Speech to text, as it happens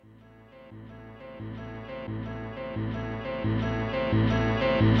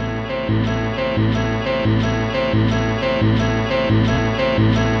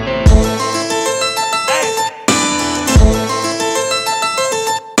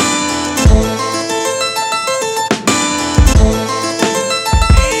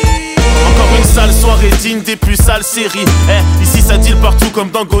digne des plus sales séries. Ici ça deal partout comme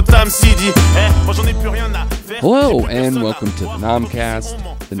dans Gotham City. Moi j'en ai plus rien à faire. Hello and welcome to the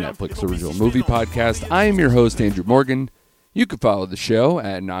NOMCAST, the Netflix original movie podcast. I am your host, Andrew Morgan. You can follow the show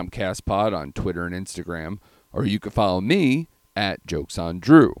at NOMCASTPod on Twitter and Instagram, or you can follow me at Jokes on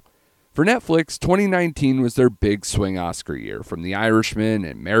Drew. For Netflix, 2019 was their big swing Oscar year, from The Irishman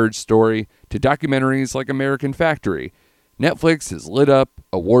and Marriage Story to documentaries like American Factory. Netflix has lit up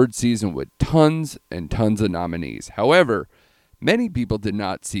award season with tons and tons of nominees. However, many people did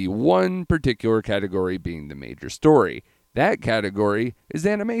not see one particular category being the major story. That category is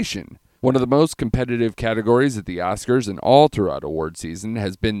animation. One of the most competitive categories at the Oscars and all throughout award season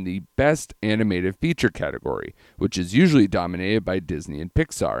has been the Best Animated Feature category, which is usually dominated by Disney and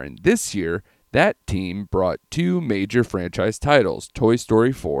Pixar. And this year, that team brought two major franchise titles, Toy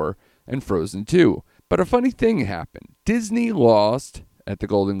Story 4 and Frozen 2. But a funny thing happened. Disney lost at the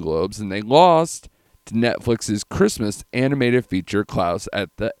Golden Globes, and they lost to Netflix's Christmas animated feature Klaus at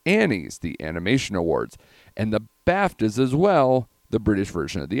the Annies, the Animation Awards, and the BAFTAs as well, the British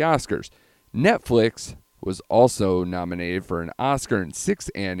version of the Oscars. Netflix was also nominated for an Oscar and 6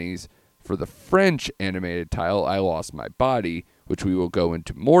 Annies for the French animated title I Lost My Body, which we will go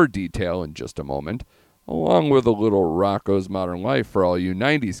into more detail in just a moment, along with a little Rocko's Modern Life for all you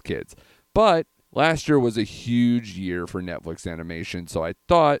 90s kids. But last year was a huge year for Netflix animation, so I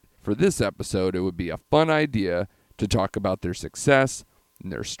thought for this episode it would be a fun idea to talk about their success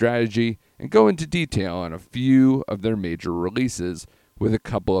and their strategy and go into detail on a few of their major releases with a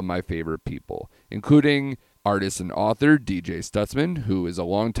couple of my favorite people, including artist and author DJ Stutzman, who is a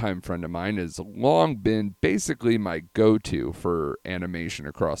longtime friend of mine, has long been basically my go-to for animation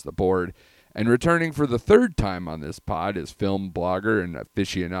across the board. And returning for the third time on this pod is film blogger and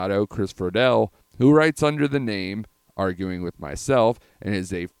aficionado Chris Frodel, who writes under the name Arguing with Myself and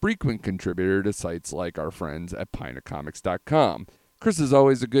is a frequent contributor to sites like our friends at pineofcomics.com. Chris is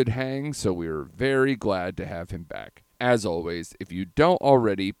always a good hang, so we are very glad to have him back. As always, if you don't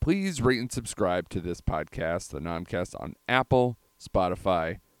already, please rate and subscribe to this podcast, the NOMCAST, on Apple,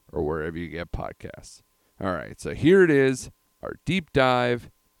 Spotify, or wherever you get podcasts. All right, so here it is, our deep dive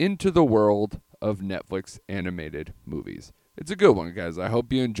into the world of Netflix animated movies. It's a good one, guys. I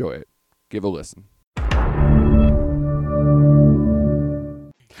hope you enjoy it. Give a listen.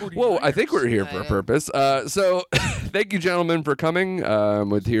 Whoa, I think we're here for a purpose. So thank you, gentlemen, for coming.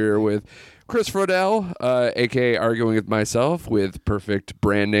 With Chris Frodel, a.k.a. Arguing with Myself, with perfect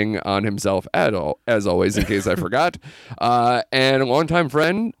branding on himself as always, in case I forgot. And a longtime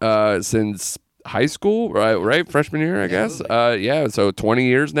friend since high school, right? Freshman year, I guess. So 20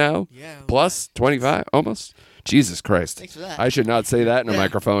 years now. Yeah. Plus 25, almost. Jesus Christ. Thanks for that. I should not say that in a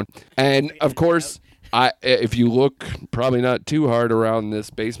microphone. And, of course, if you look probably not too hard around this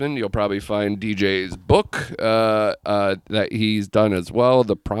basement, you'll probably find DJ's book that he's done as well.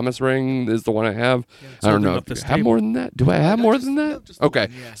 The Promise Ring is the one I have. I don't know if I have more than that. Do I have more than that? Okay.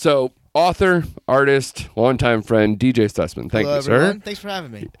 So author, artist, longtime friend, DJ Stutzman. Thank you, everyone. Sir. Thanks for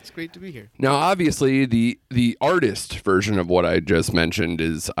having me. It's great to be here. Now, obviously, the artist version of what I just mentioned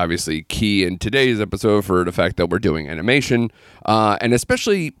is obviously key in today's episode for the fact that we're doing animation, and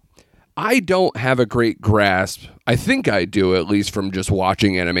especially I don't have a great grasp. I think I do, at least from just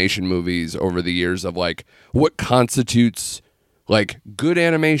watching animation movies over the years, of like what constitutes like good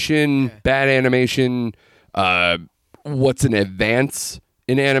animation, bad animation, what's an advance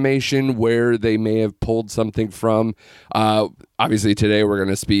in animation, where they may have pulled something from. Obviously, today we're going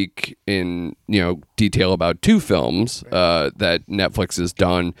to speak in detail about two films that Netflix has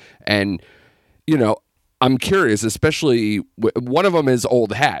done, and I'm curious, especially one of them is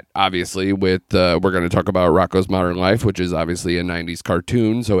Old Hat, obviously, with we're going to talk about Rocko's Modern Life, which is obviously a 90s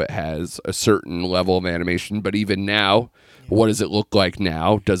cartoon, so it has a certain level of animation. But even now, what does it look like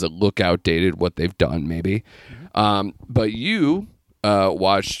now? Does it look outdated, what they've done, maybe? But you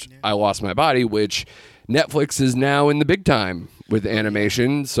watched I Lost My Body, which Netflix is now in the big time with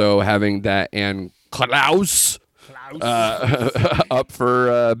animation, so having that and Klaus up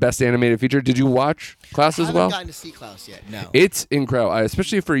for Best Animated Feature. Did you watch Klaus as well? I haven't gotten to see Klaus yet, no. It's incredible,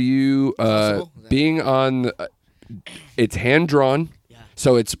 especially for you being on... it's hand-drawn,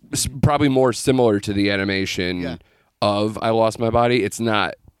 so it's probably more similar to the animation of I Lost My Body. It's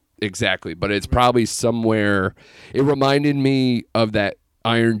not exactly, but it's probably somewhere... It reminded me of that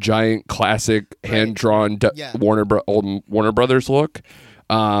Iron Giant classic hand-drawn old Warner Brothers look.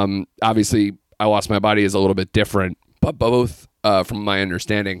 Obviously, I Lost My Body is a little bit different, but both, from my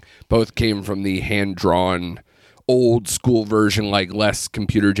understanding, both came from the hand-drawn old school version, like less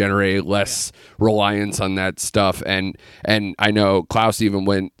computer generated, less reliance on that stuff. And I know Klaus even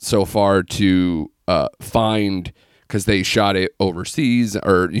went so far to find, because they shot it overseas,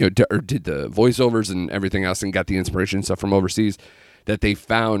 or or did the voiceovers and everything else, and got the inspiration stuff from overseas, that they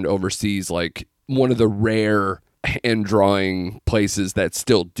found overseas like one of the rare hand drawing places that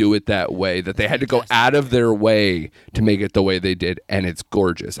still do it that way, that they had to go out of their way to make it the way they did, and it's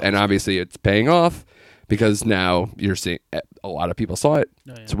gorgeous. And obviously it's paying off, because now you're seeing a lot of people saw it.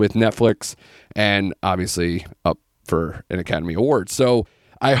 Oh, yeah. It's with Netflix, and obviously up for an Academy Award. So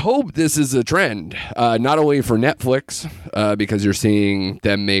I hope this is a trend, not only for Netflix, because you're seeing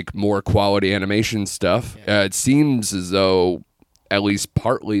them make more quality animation stuff. It seems as though, at least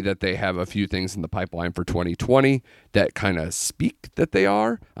partly, that they have a few things in the pipeline for 2020 that kind of speak that they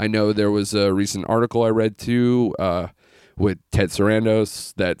are. I know there was a recent article I read too with Ted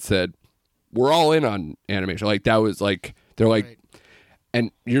Sarandos that said, we're all in on animation. Like, that was like, they're like, right.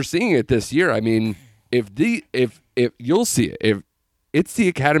 And you're seeing it this year. I mean, if you'll see it, if it's the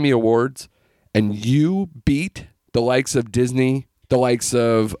Academy Awards and you beat the likes of Disney, the likes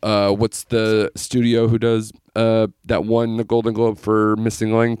of what's the studio who does that won the Golden Globe for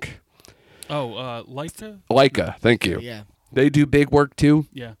Missing Link? Oh, Leica? Leica, thank you. Yeah. They do big work too.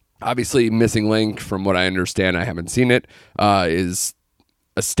 Yeah. Obviously, Missing Link, from what I understand, I haven't seen it, is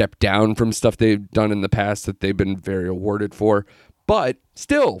a step down from stuff they've done in the past that they've been very awarded for. But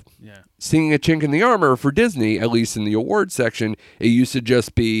still, seeing a chink in the armor for Disney, at least in the award section, it used to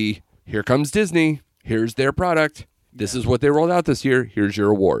just be, here comes Disney, here's their product, this is what they rolled out this year, here's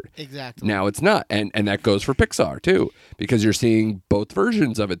your award. Exactly. Now it's not, and that goes for Pixar too, because you're seeing both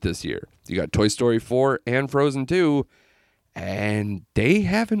versions of it this year. You got Toy Story 4 and Frozen 2, and they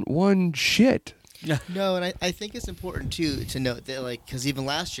haven't won shit. No, and I think it's important too to note that, like, because even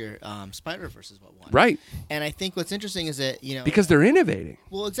last year, Spider-Verse is what won. Right. And I think what's interesting is that, because they're innovating.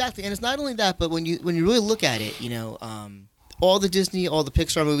 Well, exactly, and it's not only that, but when you really look at it, all the Disney, all the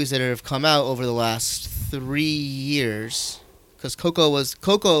Pixar movies that have come out over the last 3 years, because Coco was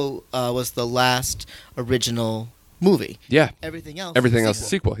the last original movie. Yeah. Everything else is a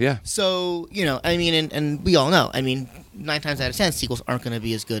sequel. Yeah. So, I mean, and we all know, I mean, 9 times out of 10, sequels aren't going to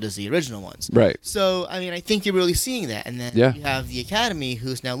be as good as the original ones. Right. So, I mean, I think you're really seeing that. And then you have the Academy,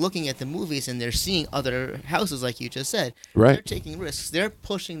 who's now looking at the movies, and they're seeing other houses, like you just said. Right. They're taking risks. They're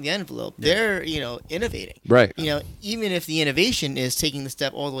pushing the envelope. They're, innovating. Right. Even if the innovation is taking the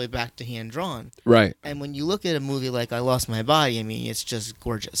step all the way back to hand-drawn. Right. And when you look at a movie like I Lost My Body, I mean, it's just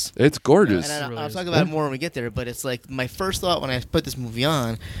gorgeous. It's gorgeous. And I'll talk about it more when we get there, but it's like my first thought when I put this movie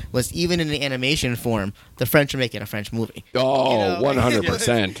on was, even in the animation form, the French are making a French movie. Oh,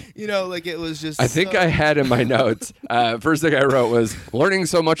 100%. Like it was just... I think I had in my notes, first thing I wrote was, learning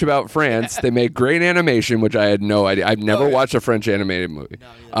so much about France, they make great animation, which I had no idea. I've never watched a French animated movie.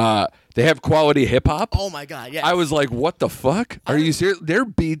 No, they have quality hip-hop. Oh, my God, yes. I was like, what the fuck? Are you serious? Their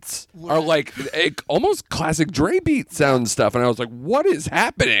beats are like almost classic Dre beat sound stuff. And I was like, what is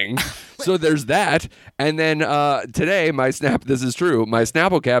happening? So there's that. And then today, this is true, my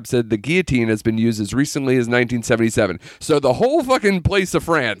Snapple cap said the guillotine has been used as recently as 1977. So the whole fucking place of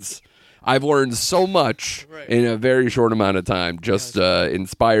France, I've learned so much in a very short amount of time, just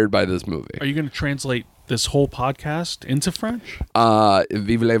inspired by this movie. Are you going to translate this whole podcast into French?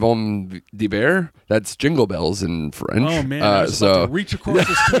 Vive les vents d'hiver. That's Jingle Bells in French. Oh, man. I was about to reach across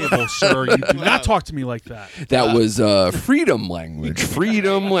this table, sir. You do not talk to me like that. That was freedom language.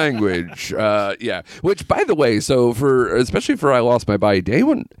 Freedom language. Yeah. Which, by the way, so especially for I Lost My Body,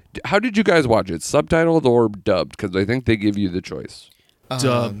 how did you guys watch it? Subtitled or dubbed? Because I think they give you the choice.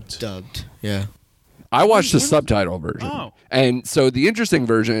 Dubbed. Yeah. I watched the subtitle version. Oh. And so the interesting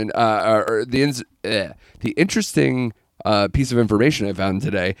version, the interesting piece of information I found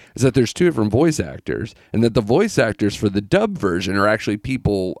today is that there's 2 different voice actors, and that the voice actors for the dub version are actually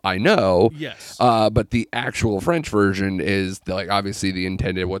people I know. Yes. But the actual French version is obviously the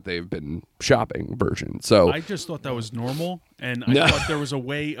intended, what they've been shopping version. So I just thought that was normal, and I thought there was a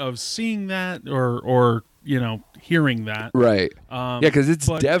way of seeing that or hearing that. Right. Because it's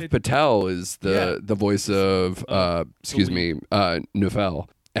Dev Patel is the voice of Neufel.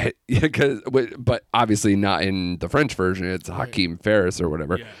 But obviously not in the French version. It's Hakeem Ferris or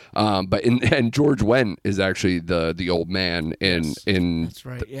whatever. Yeah. But and George Wendt is actually the old man in That's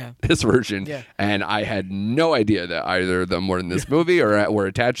right. this version. Yeah. And I had no idea that either of them were in this movie or were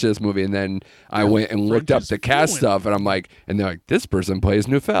attached to this movie. And then I went and looked up the cast stuff, and I'm like, and they're like, this person plays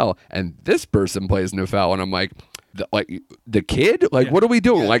Neufel, and this person plays Neufel, and I'm like, the kid? What are we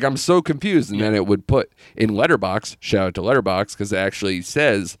doing? Yeah. I'm so confused. And then it would put in Letterboxd, shout out to Letterboxd, because it actually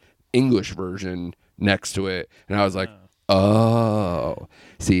says English version next to it. And I was like, oh,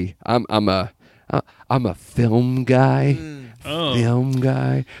 see, I'm a film guy. film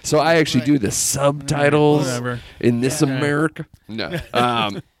guy. So I actually do the subtitles Whatever. in this America. No.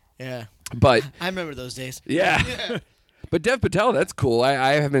 Yeah. But I remember those days. yeah. But Dev Patel, that's cool.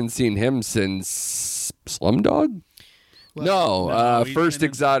 I haven't seen him since Slumdog. No, he's First been in-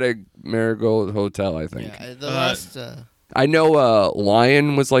 Exotic Marigold Hotel, I think. Yeah, the last. I know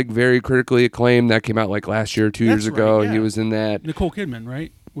Lion was like very critically acclaimed. That came out like last year, 2 years That's ago. right, yeah. He was in that. Nicole Kidman,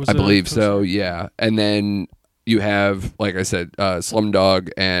 right? Was I a believe so, co-star? yeah. And then you have, like I said, Slumdog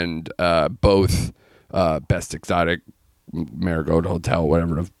and both Best Exotic Marigold Hotel,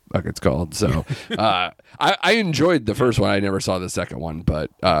 whatever the fuck it's called. So I enjoyed the first one. I never saw the second one,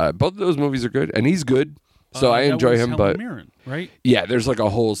 but both of those movies are good, and he's good. So I that enjoy was him, Helen but Mirren, right? yeah, there's like a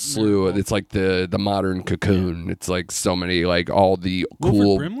whole slew. Miracle. It's like the modern Cocoon. It's like so many, like all the Wilford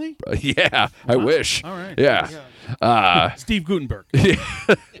cool. Brimley? Yeah, I Wow. wish. All right. Yeah. Steve Gutenberg.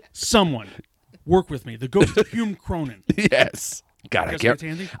 Someone work with me. The ghost of Hume Cronin. Yes. God, Guess what's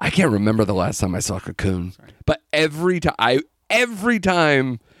handy? I can't remember the last time I saw Cocoon. But every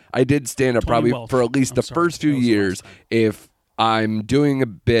time I did stand up, Tony probably Welsh. for at least I'm the sorry, first few that was the years, last time. if I'm doing a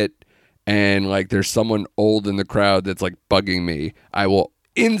bit and like there's someone old in the crowd that's like bugging me, I will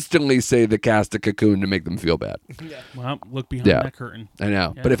instantly say the cast of Cocoon to make them feel bad. Well, look behind Yeah. that curtain. I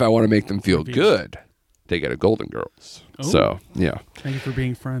know. Yeah. But if I want to make them feel Reveal. good, they get a Golden Girls. Oh. So, yeah. Thank you for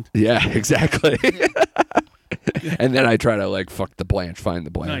being friend. Yeah, exactly. And then I try to like fuck the Blanche, find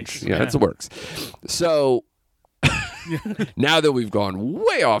the Blanche. Nice. Yeah, that's what works. So now that we've gone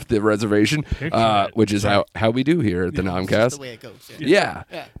way off the reservation, which is how we do here at the That's NOMCAST. the way it goes. Yeah.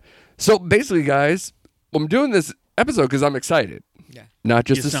 Yeah. So basically, guys, I'm doing this episode because I'm excited. Yeah. Not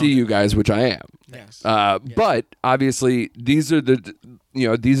just You to sound see it. you guys, which I am. Yes. But obviously, these are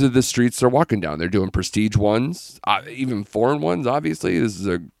the streets they're walking down. They're doing prestige ones, even foreign ones. Obviously, this is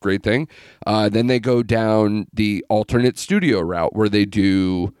a great thing. Then they go down the alternate studio route where they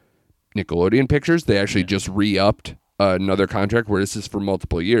do Nickelodeon pictures. They actually just re-upped another contract where this is for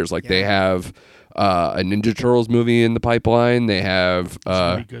multiple years. Like they have a Ninja Turtles movie in the pipeline. They have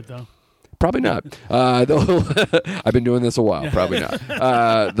Pretty good though. probably not. I've been doing this a while. Probably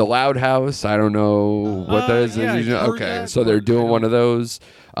not. The Loud House. I don't know what that is. Yeah, I heard Okay, that, so they're but I doing don't- one of those.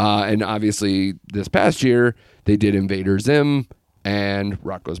 And obviously, this past year they did Invader Zim and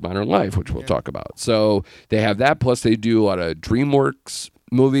Rocko's Modern Life, which we'll talk about. So they have that. Plus, they do a lot of DreamWorks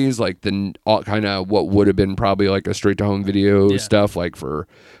movies, like the kind of what would have been probably like a straight to home video stuff, like for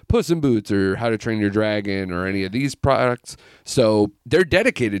Puss in Boots or How to Train Your Dragon or any of these products. So they're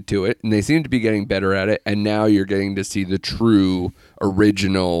dedicated to it, and they seem to be getting better at it. And now you're getting to see the true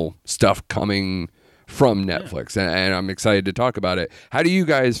original stuff coming from Netflix, and I'm excited to talk about it. How do you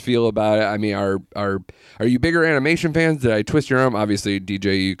guys feel about it? I mean, are you bigger animation fans? Did I twist your arm? Obviously,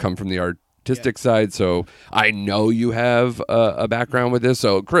 DJ, you come from the artistic side, so I know you have a background with this.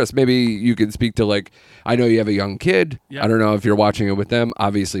 So, Chris, maybe you can speak to, like, I know you have a young kid. Yeah. I don't know if you're watching it with them.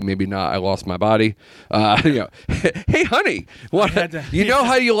 Obviously, maybe not. I lost my body. Hey, honey, what? had to- You know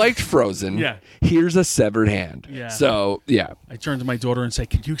how you liked Frozen? Yeah. Here's a severed hand. Yeah. So, yeah, I turned to my daughter and said,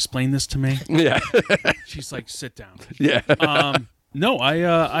 "Can you explain this to me?" yeah, She's like, "Sit down." yeah. No,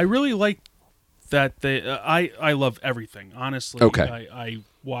 I really like that they. I love everything. Honestly, Okay. I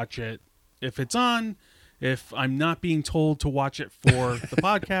watch it if it's on. If I'm not being told to watch it for the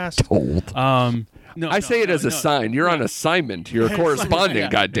podcast, Told. no, I say it as a sign. You're on assignment. You're a correspondent. Yeah,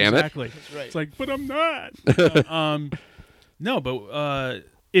 God damn it. Exactly. right. It's like, but I'm not. No, but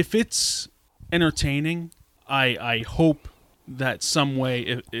if it's entertaining, I hope that some way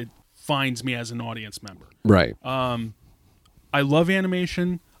it finds me as an audience member. Right. I love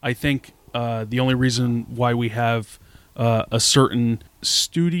animation. I think the only reason why we have a certain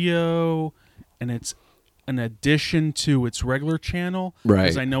studio and it's an addition to its regular channel, Right.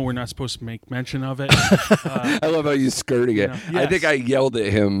 because I know we're not supposed to make mention of it. I love how you skirting it. know, I think yes. I yelled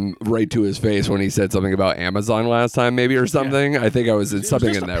at him right to his face when he said something about Amazon last time, maybe, or something. I think I was in something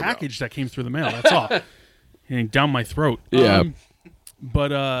it was just in a there. package that came through the mail. That's all. And down my throat. Yeah.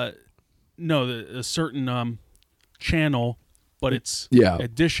 But no, a certain channel, but it's Yeah.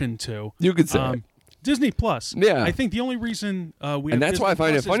 addition to. You could say. Disney Plus. Yeah. I think the only reason we have And that's why I Disney find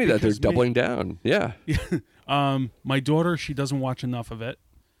it Plus is funny that they're because doubling down. Yeah. my daughter, she doesn't watch enough of it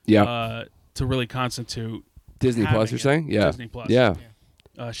Yeah. to really constitute. Disney Plus, having you're it. saying? Yeah. Disney Plus. Yeah.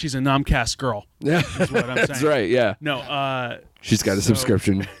 She's a NOMCAST girl. Yeah. Is what I'm That's saying. right. Yeah. No. She's got a so-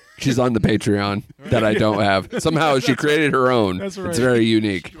 subscription. She's on the Patreon that I don't have. Somehow she created her own. That's right. It's very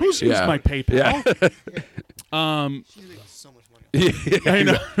unique. Who's yeah. my PayPal? Yeah. She's making so much money. I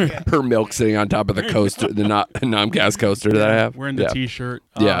know. Her milk sitting on top of the coaster, the NOMCAST coaster that I have. Wearing the yeah. T-shirt.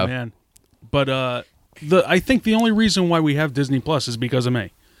 Oh, Yeah. man. But I think the only reason why we have Disney Plus is because of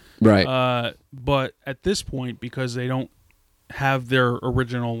me. Right. But at this point, because they don't have their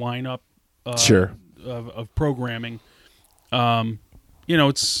original lineup Sure. of programming,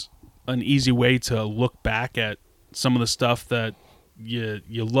 it's an easy way to look back at some of the stuff that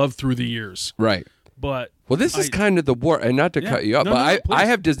you love through the years. Right. But well, this is kind of the war, and not to cut you up, but I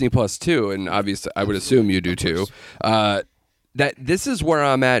have Disney Plus too, and obviously I would assume you do too. That this is where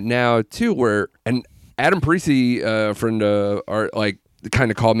I'm at now too, and Adam Parisi, a friend of art, like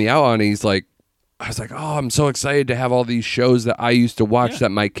kind of called me out on it. He's like, I was like, oh, I'm so excited to have all these shows that I used to watch that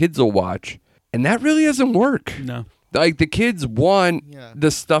my kids will watch, and that really doesn't work. No, like the kids want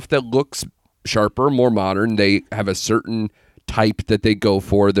the stuff that looks sharper, more modern. They have a certain type that they go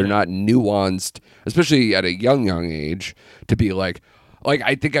for. They're not nuanced, especially at a young age, to be like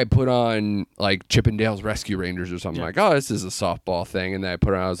I think I put on like Chippendale's Rescue Rangers or something, like, oh, this is a softball thing, and then I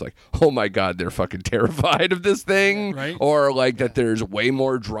put on, I was like, oh my god, they're fucking terrified of this thing, right? Or like that there's way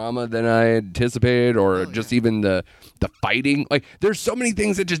more drama than I anticipated, or just even the fighting. Like there's so many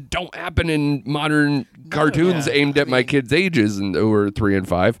things that just don't happen in modern cartoons aimed at my kids' ages, and who are 3 and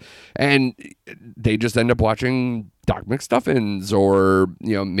 5, and they just end up watching Doc McStuffins or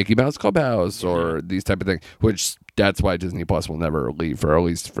Mickey Mouse Clubhouse or these type of things, which that's why Disney Plus will never leave, for at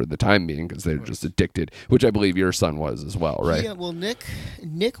least for the time being, because they're just addicted, which I believe your son was as well, right? Yeah, well, Nick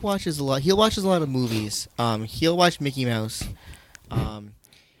watches a lot. He watches a lot of movies. He'll watch Mickey Mouse.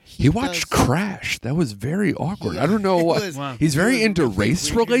 He watched Crash. That was very awkward. I don't know what. Wow. He's very into race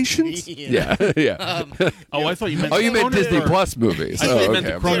relations. Yeah. I thought you meant. Oh, you meant Disney Plus movies. I thought you meant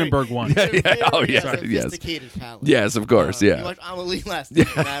okay. the Cronenberg one. Oh, yeah. Sophisticated palate. Yes, of course. You watched Amelie last night,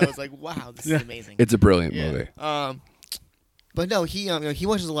 and I was like, wow, this is amazing. It's a brilliant movie. But no, he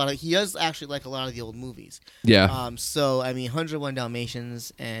watches a lot of. He does actually like a lot of the old movies. Yeah. So I mean, 101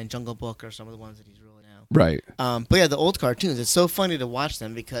 Dalmatians and Jungle Book are some of the ones that he's really now. Right. But yeah, the old cartoons. It's so funny to watch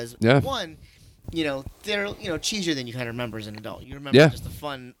them because one, they're cheesier than you kind of remember as an adult. You remember just the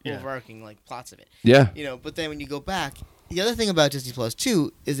fun, overarching like plots of it. Yeah. But then when you go back, the other thing about Disney Plus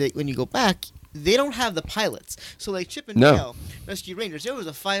too is that when you go back, they don't have the pilots. So like Chip and Dale, Rescue Rangers, there was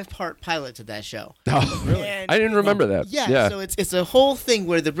a 5-part pilot to that show. Oh, really? And, I didn't remember that. Yeah. So it's a whole thing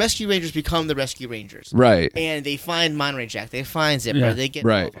where the Rescue Rangers become the Rescue Rangers. Right. And they find Monterey Jack. They find Zipper. They get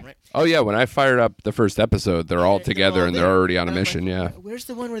all of them, right? Oh yeah, when I fired up the first episode, they're all together and they're already on a mission. Like, where's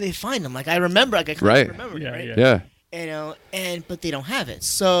the one where they find them? Like I remember, I kind of remember it, right? Yeah. But they don't have it.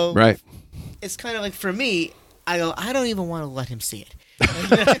 So it's kind of like for me, I don't even want to let him see it.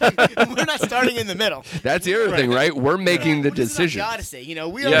 We're not starting in the middle. That's the other thing, right? We're making the decision. Got to say,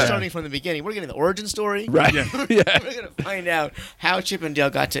 we are starting from the beginning. We're getting the origin story. Right. We're going to find out how Chip and Dale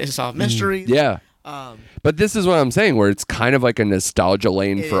got to solve mysteries. Yeah. But this is what I'm saying, where it's kind of like a nostalgia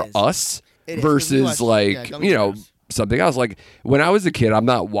lane for us versus something else. Like when I was a kid, I'm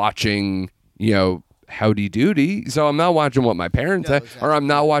not watching, Howdy Doody, so I'm not watching what my parents had, or I'm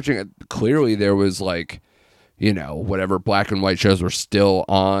not watching it. Clearly, there was like, whatever black and white shows were still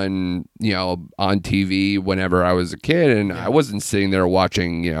on, on TV whenever I was a kid, and I wasn't sitting there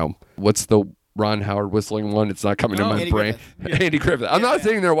watching, what's the Ron Howard whistling one? It's not coming to my Andy brain. Griffith. Andy Griffith. I'm not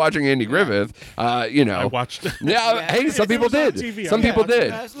sitting there watching Andy Griffith. I watched. Hey, some people did. TV, some people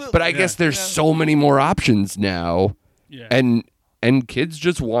did. Absolutely. But I guess there's so many more options now, and kids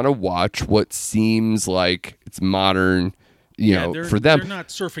just want to watch what seems like it's modern. For them, they're not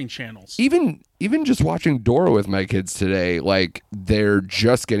surfing channels. Even just watching Dora with my kids today, like they're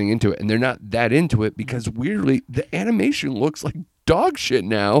just getting into it, and they're not that into it because weirdly the animation looks like dog shit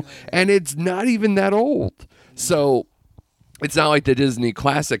now, and it's not even that old. So it's not like the Disney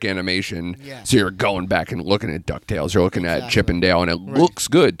classic animation. So you're going back and looking at DuckTales, you're looking at Chip and Dale, and it looks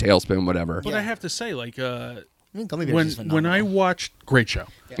good. Tailspin, whatever. But I have to say, like, Gummy Bears is when I watched, great show.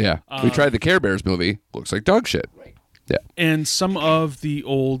 We tried the Care Bears movie. Looks like dog shit. Yeah. And some of the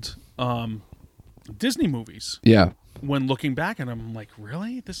old Disney movies. Yeah. When looking back at them, I'm like,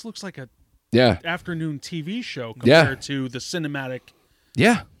 really? This looks like a afternoon TV show compared to the cinematic.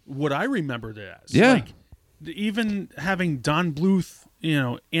 Yeah. What I remembered it as. Yeah. Like, even having Don Bluth,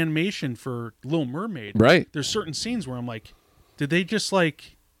 animation for Little Mermaid. Right. There's certain scenes where I'm like, did they just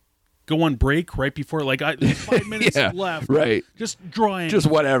like go on break right before? Like, 5 minutes left. Right. Just drawing. Just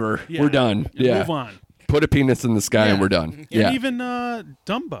whatever. Yeah. We're done. Move on. Put a penis in the sky and we're done. And even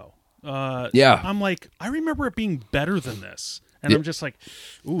Dumbo. I'm like, I remember it being better than this. And I'm just like,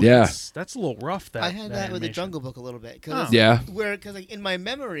 ooh, Yeah. that's a little rough. That I had that with the animation. Jungle Book a little bit. Yeah. Because like in my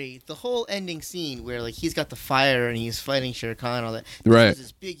memory, the whole ending scene where like he's got the fire and he's fighting Shere Khan and all that. Right. Was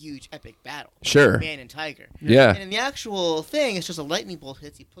this big, huge, epic battle. Sure. Man and tiger. Yeah. And in the actual thing, it's just a lightning bolt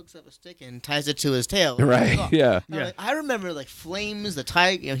hits. He picks up a stick and ties it to his tail. Right. Yeah. Like, I remember like flames, the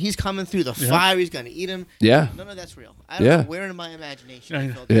tiger. You know, he's coming through the fire. He's gonna eat him. Yeah. None of that's real. I don't know where in my imagination I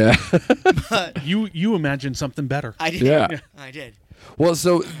felt Yeah. that. But You imagined something better. I did. Yeah. I did. Well,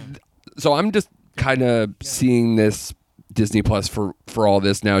 so I'm just kind of seeing this Disney Plus for all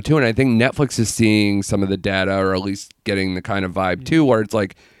this now too, and I think Netflix is seeing some of the data, or at least getting the kind of vibe too, where it's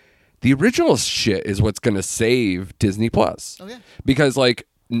like the original shit is what's going to save Disney Plus. Okay. Because like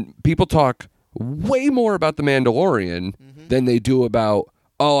people talk way more about The Mandalorian than they do about,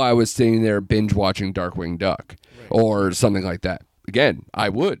 oh, I was sitting there binge watching Darkwing Duck or something like that. Again, I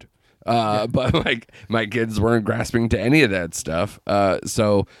would. But like my kids weren't grasping to any of that stuff.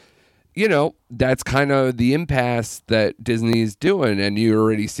 So, you know, that's kind of the impasse that Disney's doing. And you're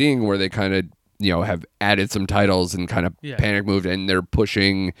already seeing where they kind of, you know, have added some titles and kind of panic moved, and they're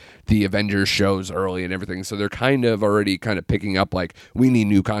pushing the Avengers shows early and everything. So they're kind of already kind of picking up like, we need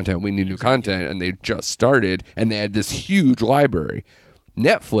new content. We need new content. And they just started, and they had this huge library.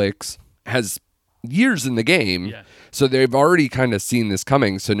 Netflix has years in the game, so they've already kind of seen this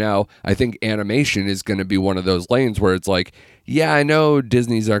coming. So now I think animation is going to be one of those lanes where it's like, yeah, I know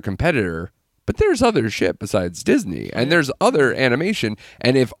Disney's our competitor, but there's other shit besides Disney, and there's other animation.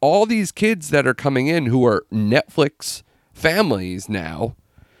 And if all these kids that are coming in who are Netflix families now,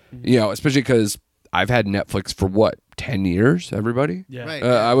 you know, especially because I've had Netflix for what, 10 years, everybody? Yeah. Right.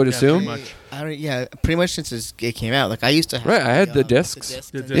 I would assume. Pretty much since it came out. Like I used to have. Right, I had the discs.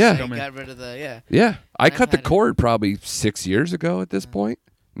 The discs Yeah. come in. Got rid of the Yeah. I I've cut the had it. cord probably 6 years ago at this point.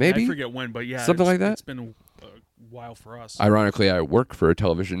 Maybe. I forget when, but yeah, Something like that? It's been a while for us. Ironically, I work for a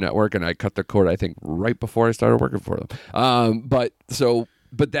television network, and I cut the cord, I think, right before I started working for them.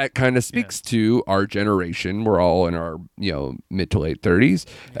 But that kind of speaks to our generation. We're all in our, you know, mid to late 30s.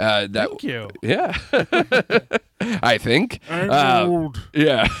 Thank you. Yeah. I think. I'm old.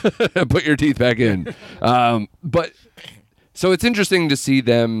 Yeah. Put your teeth back in. But so it's interesting to see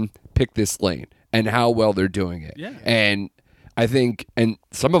them pick this lane and how well they're doing it. Yeah. And I think, and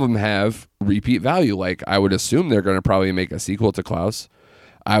some of them have repeat value. Like I would assume they're going to probably make a sequel to Klaus.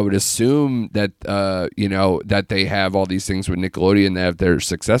 I would assume that, you know, that they have all these things with Nickelodeon that if they're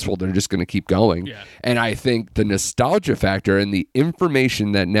successful, they're just going to keep going. Yeah. And I think the nostalgia factor and the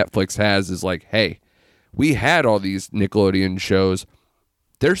information that Netflix has is like, hey, we had all these Nickelodeon shows.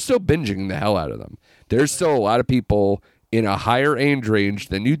 They're still binging the hell out of them. There's still a lot of people in a higher age range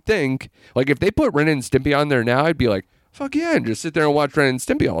than you'd think. Like if they put Ren and Stimpy on there now, I'd be like, fuck yeah, and just sit there and watch Ren and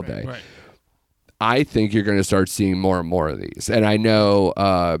Stimpy all day. Right. I think you're going to start seeing more and more of these. And I know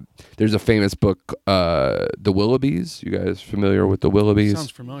there's a famous book, The Willoughbys. You guys familiar with The Willoughbys?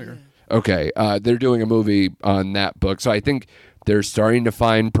 Sounds familiar. Okay. They're doing a movie on that book. So I think they're starting to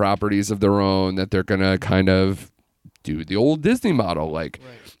find properties of their own that they're going to kind of do the old Disney model, like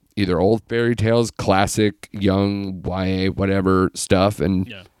either old fairy tales, classic, young, YA, whatever stuff,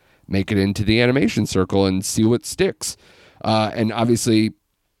 and make it into the animation circle and see what sticks. And obviously,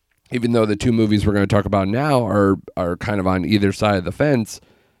 even though the two movies we're going to talk about now are kind of on either side of the fence,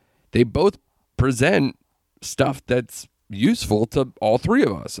 they both present stuff that's useful to all three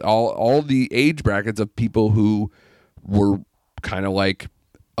of us, all the age brackets of people who were kind of like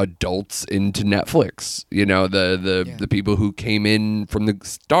adults into Netflix, you know, the people who came in from the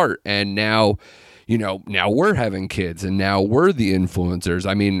start, and now, you know, now we're having kids and now we're the influencers.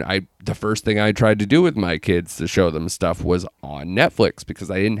 I mean, the first thing I tried to do with my kids to show them stuff was on Netflix because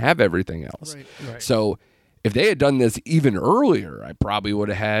I didn't have everything else. Right. So if they had done this even earlier, I probably would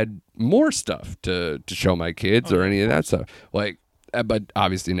have had more stuff to show my kids or any of that stuff. Like, but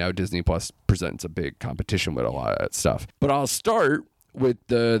obviously now Disney Plus presents a big competition with a lot of that stuff. But I'll start with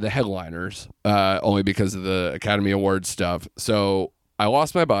the headliners, only because of the Academy Awards stuff. So I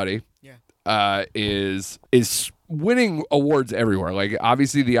Lost My Body. Is winning awards everywhere. Like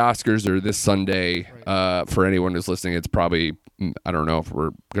obviously the Oscars are this Sunday. For anyone who's listening, it's probably, I don't know if we're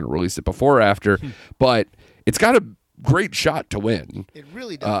going to release it before or after, but it's got a great shot to win. It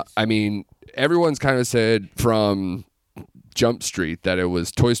really does. I mean, everyone's kind of said from Jump Street that it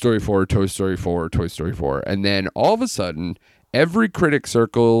was Toy Story 4, Toy Story 4, Toy Story 4, and then all of a sudden, every critic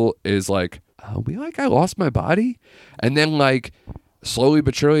circle is like, we like I Lost My Body, and then like slowly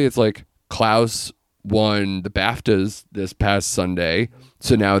but surely, it's like Klaus won the BAFTAs this past Sunday,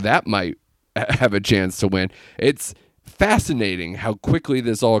 so now that might have a chance to win. It's fascinating how quickly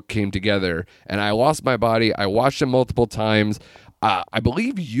this all came together. And I lost my body. I watched it multiple times. I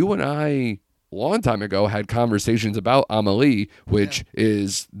believe you and I, a long time ago, had conversations about Amelie, which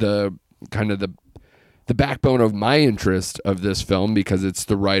is the kind of the backbone of my interest of this film, because it's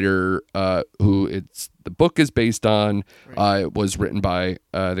the writer who the book is based on. It was written by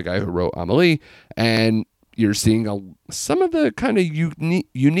the guy who wrote Amelie, and you're seeing some of the kind of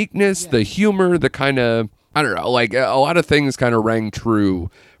uniqueness, the humor, the kind of, I don't know, like a lot of things kind of rang true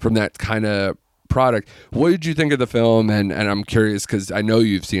from that kind of product. What did you think of the film? And I'm curious, because I know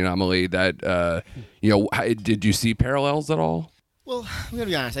you've seen Amelie, that did you see parallels at all? Well, I'm gonna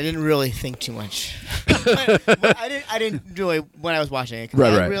be honest. I didn't really think too much. I didn't really when I was watching it.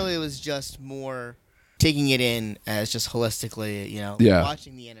 Right. Really, was just more taking it in as just holistically,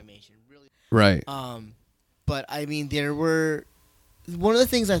 watching the animation. Really. Right. But I mean, there were one of the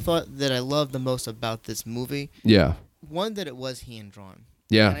things I thought that I loved the most about this movie. Yeah. One, that it was hand drawn.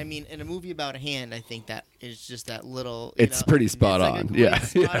 Yeah. And I mean, in a movie about a hand, I think that is just that little. It's pretty spot on.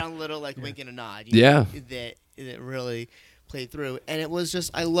 Spot on little wink and a nod. That really played through, and it was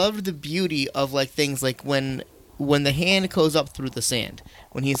just, I loved the beauty of like things like when the hand goes up through the sand,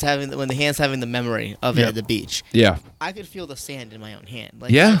 when the hand's having the memory of it at the beach. Yeah, I could feel the sand in my own hand.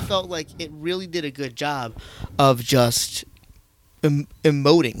 Like, I felt like it really did a good job of just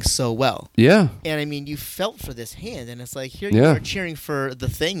emoting so well. Yeah. And I mean, you felt for this hand, and it's like, here you are cheering for the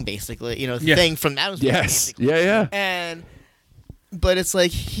thing, basically, the thing from that was basically. And but it's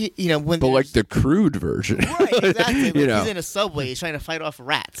like, but like the crude version. Right, exactly. Like he's in a subway, he's trying to fight off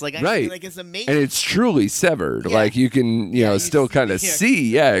rats. Like, like it's amazing. And it's truly severed. Yeah. Like you can, still kind of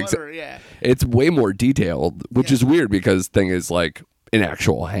see. It's way more detailed, which is weird because thing is like an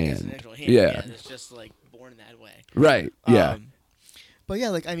actual hand. Yeah. It's just like born that way. Right. Yeah. But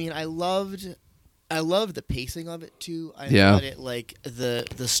yeah, like, I mean, I loved the pacing of it too. I thought it, like,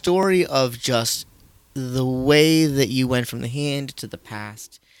 the story of just the way that you went from the hand to the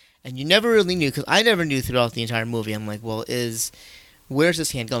past, and you never really knew, because I never knew throughout the entire movie. I'm like, well, where's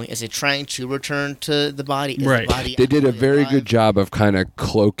this hand going? Is it trying to return to the body? Is the body they did a very alive? good job of kind of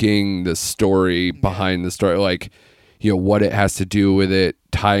cloaking the story behind the story, like, what it has to do with it,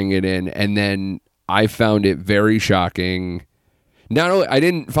 tying it in. And then I found it very shocking. Not only, I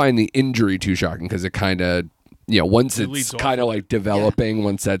didn't find the injury too shocking, because it kind of, once it's kind of like developing,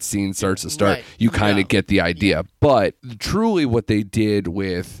 once that scene starts to start, you kind of get the idea. Yeah. But truly what they did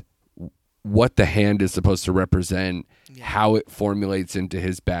with what the hand is supposed to represent, how it formulates into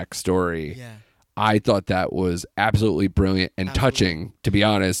his backstory, I thought that was absolutely brilliant and touching, to be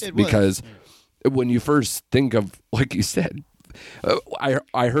honest, because when you first think of, like you said,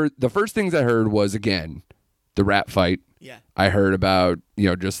 I heard, the first things I heard was, again, the rat fight. Yeah. I heard about,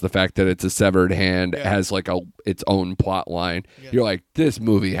 just the fact that it's a severed hand, has like its own plot line. Yeah. You're like, this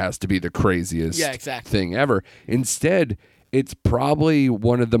movie has to be the craziest thing ever. Instead, it's probably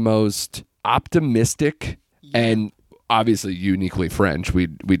one of the most optimistic and obviously uniquely French. We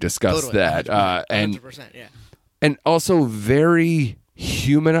discussed that. 100%, and also very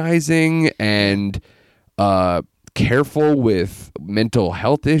humanizing and careful with mental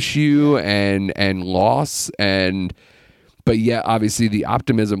health issue and loss, but obviously the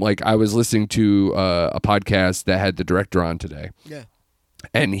optimism. Like, I was listening to a podcast that had the director on today,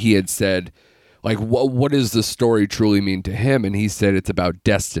 and he had said, like, what does the story truly mean to him? And he said it's about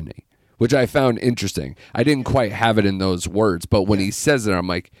destiny, which I found interesting. I didn't quite have it in those words, but when he says it, I'm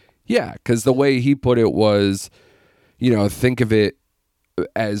like, because the way he put it was, think of it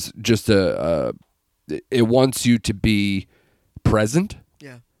as just it wants you to be present,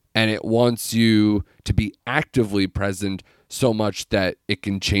 and it wants you to be actively present so much that it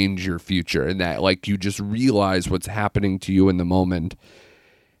can change your future, and that, like, you just realize what's happening to you in the moment,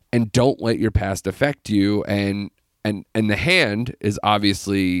 and don't let your past affect you. And the hand is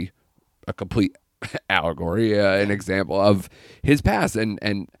obviously a complete allegory, an example of his past, and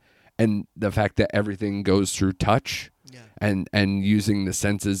the fact that everything goes through touch. And using the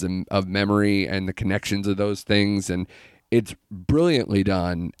senses of memory and the connections of those things, and it's brilliantly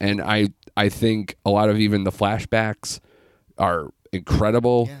done. And I think a lot of even the flashbacks are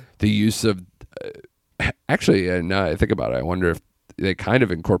incredible. The use of actually, now I think about it, I wonder if they kind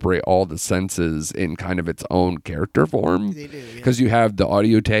of incorporate all the senses in kind of its own character form. They do, because you have the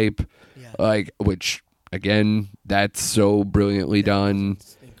audio tape, like, which again, that's so brilliantly done.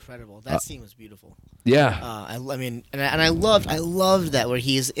 It's incredible. That scene was beautiful. Yeah. I mean, and I loved that, where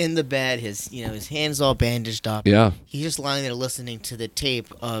he's in the bed, his hands all bandaged up. Yeah. He's just lying there listening to the tape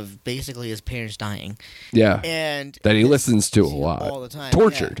of basically his parents dying. Yeah. And that he listens to a lot. All the time.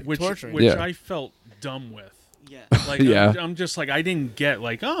 Tortured. Which Torturing. I felt dumb with. Yeah. Like, Yeah. I'm just like, I didn't get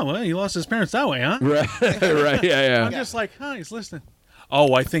like, oh, well, he lost his parents that way, huh? Right. Right. Yeah. I'm just like, huh, he's listening.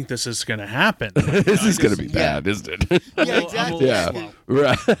 Oh, I think this is going to happen. This is going to be yeah. bad, isn't it? Yeah, I'm exactly. a Yeah. little slow.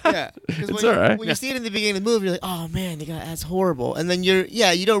 Right. Yeah, because It's when, all right. when you see it in the beginning of the movie, you're like, "Oh man, that's horrible," and then you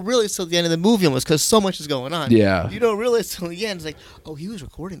don't realize till the end of the movie almost because so much is going on. Yeah. you don't realize till the end. It's like, "Oh, he was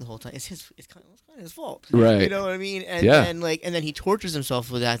recording the whole time. It's kind of his fault." Right. You know what I mean? And Yeah. and then he tortures himself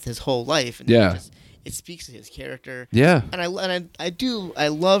with that his whole life. And Yeah. it speaks to his character. Yeah. And I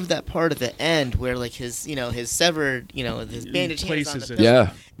love that part at the end where like his severed his bandaged hands on the Places it. pillow. Yeah.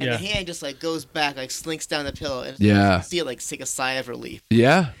 And Yeah. the hand just like goes back, like slinks down the pillow, and Yeah. you see it like take a sigh of relief.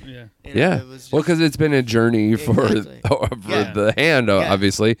 Yeah. Yeah. And Yeah. it was Well, just- because it's been a journey for Exactly. Yeah. the hand, Yeah.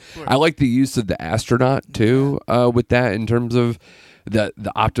 obviously. Sure. I like the use of the astronaut too, with that in terms of the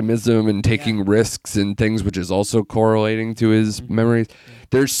optimism and taking risks and things, which is also correlating to his memories.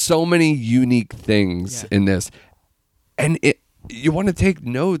 There's so many unique things in this, and you want to take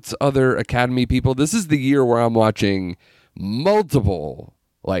notes, other Academy people. This is the year where I'm watching multiple.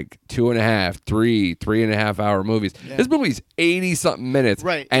 Like 2.5, 3.5 hour movies. Yeah. This movie's 80 something minutes.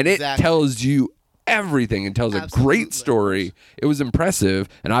 Right, And exactly. it tells you everything and tells a Absolutely. great story. It was impressive.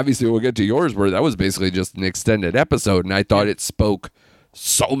 And obviously we'll get to yours where that was basically just an extended episode. And I thought it spoke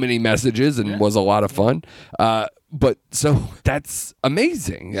so many messages and was a lot of fun. But so that's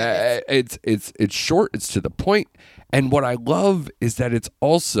amazing. It's short, it's to the point. And what I love is that it's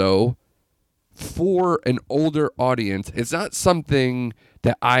also for an older audience. It's not something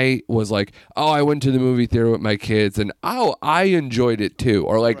that I was like, oh, I went to the movie theater with my kids and I enjoyed it too.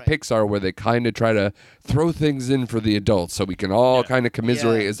 Or like Right. Pixar where they kind of try to throw things in for the adults so we can all kind of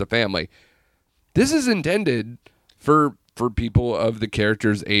commiserate Yeah. as a family. This is intended for people of the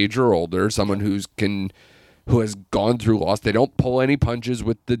character's age or older, someone who has gone through loss. They don't pull any punches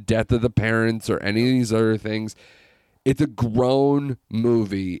with the death of the parents or any of these other things. It's a grown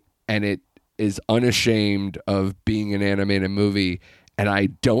movie and it is unashamed of being an animated movie. And I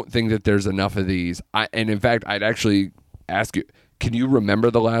don't think that there's enough of these. And in fact, I'd actually ask you, can you remember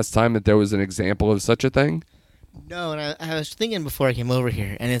the last time that there was an example of such a thing? No, and I was thinking before I came over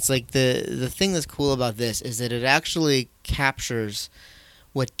here, and it's like the thing that's cool about this is that it actually captures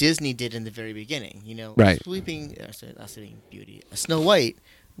what Disney did in the very beginning. Right. Not Sleeping Beauty, Snow White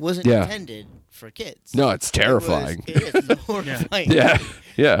wasn't Yeah. intended for kids. No, it's terrifying. It is horrifying. Yeah.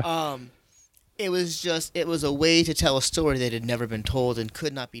 Yeah. It was a way to tell a story that had never been told and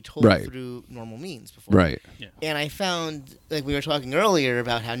could not be told Right. through normal means before. Right. And I found, like we were talking earlier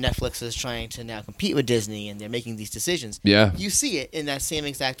about how Netflix is trying to now compete with Disney and they're making these decisions. Yeah. You see it in that same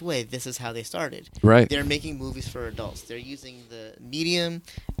exact way. This is how they started. Right. They're making movies for adults. They're using the medium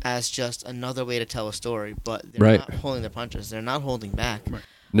as just another way to tell a story, but they're Right. not pulling their punches. They're not holding back. Right.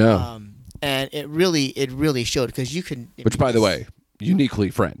 No. And it really showed because you can. Which, by the way, uniquely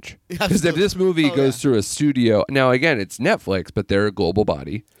French. Because if Absolutely. this movie Oh, goes yeah. through a studio, now again, it's Netflix, but they're a global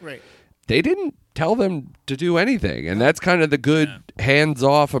body. Right. They didn't tell them to do anything, and that's kind of the good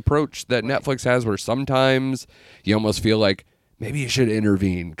hands-off approach that Netflix has, where sometimes you almost feel like maybe you should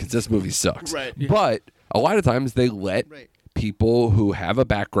intervene because this movie sucks. Right. But a lot of times they let Right. people who have a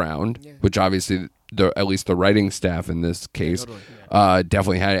background, which obviously at least the writing staff in this case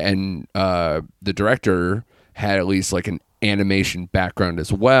definitely had, and the director had at least like an animation background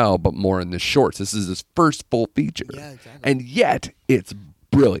as well, but more in the shorts. This is his first full feature. Yeah, exactly. And yet it's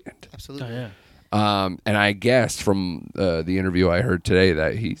brilliant. Absolutely. Oh, yeah. And I guess from the interview I heard today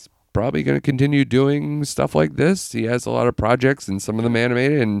that he's probably going to continue doing stuff like this. He has a lot of projects and some of them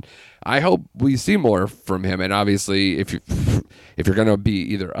animated, and I hope we see more from him. And obviously, if you're going to be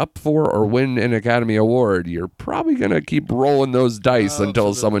either up for or win an Academy Award, you're probably going to keep rolling those dice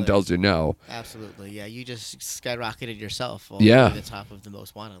until someone Absolutely. tells you no. Absolutely. Yeah, you just skyrocketed yourself all Yeah. the way to the top of the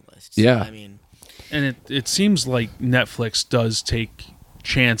most wanted list. Yeah. I mean, And it seems like Netflix does take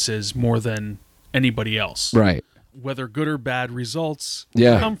chances more than anybody else. Right. Whether good or bad results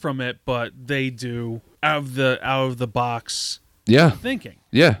Yeah. come from it, but they do out of the box Yeah. thinking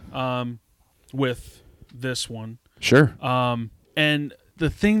Yeah. with this one. Sure. And the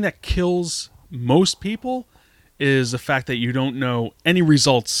thing that kills most people is the fact that you don't know any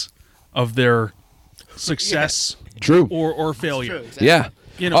results of their success True. or failure. true. Exactly.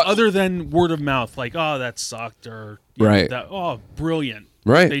 Yeah. Other than word of mouth, like, oh, that sucked, or Right. that, oh, brilliant.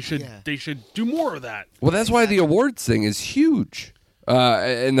 Right. They should do more of that. Well, that's why the awards thing is huge.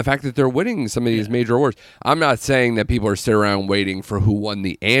 And the fact that they're winning some of these major awards. I'm not saying that people are sitting around waiting for who won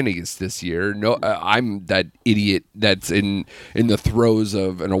the Annies this year. No, I'm that idiot that's in the throes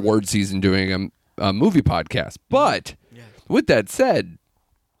of an award season doing a movie podcast. But with that said,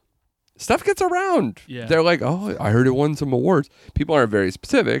 stuff gets around. Yeah. They're like, oh, I heard it won some awards. People aren't very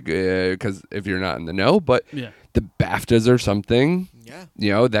specific because if you're not in the know, but the BAFTAs are something,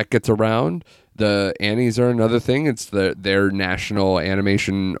 that gets around. The Annies are another thing. It's their national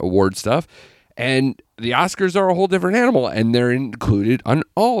animation award stuff. And the Oscars are a whole different animal, and they're included on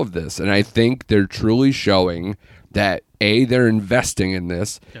all of this. And I think they're truly showing that, A, they're investing in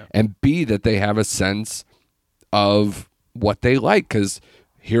this, and B, that they have a sense of what they like. Because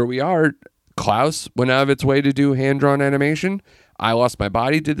here we are. Klaus went out of its way to do hand-drawn animation. I Lost My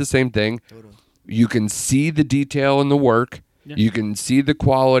Body did the same thing. Totally. You can see the detail in the work. Yeah. You can see the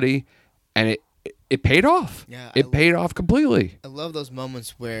quality, and it paid off. Yeah, it paid off completely. I love those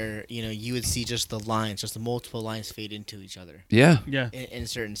moments where you would see just the lines, just the multiple lines fade into each other. Yeah, in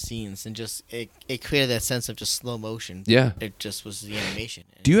certain scenes, and just it created that sense of just slow motion. Yeah, it just was the animation.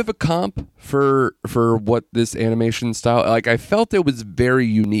 Do you have a comp for what this animation style? Like, I felt it was very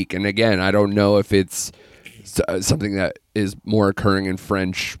unique, and again, I don't know if it's something that is more occurring in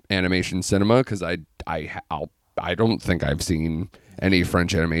French animation cinema because I don't think I've seen any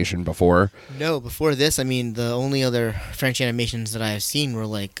French animation before. No, before this, I mean, the only other French animations that I've seen were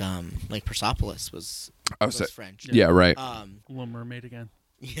like Persepolis was French. Yeah, right. Little Mermaid again.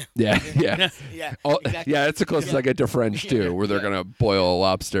 Yeah. Exactly. Yeah, it's the closest I get to French too, where they're gonna boil a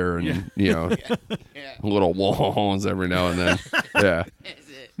lobster and little walls every now and then. Yeah.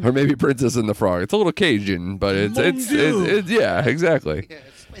 Or maybe Princess and the Frog. It's a little Cajun, but it's yeah, exactly. Yeah,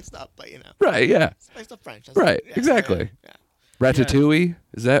 it's spiced up, but Right, yeah. Spiced up French. Right, exactly. Yeah. Ratatouille,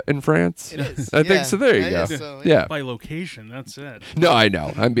 is that in France? It is. I think so. There you go. So, yeah. By location, that's it. No, I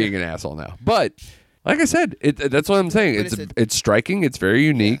know. I'm being an asshole now. But like I said, that's what I'm saying. It's striking. It's very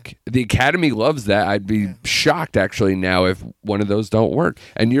unique. Yeah. The Academy loves that. I'd be shocked actually now if one of those don't work.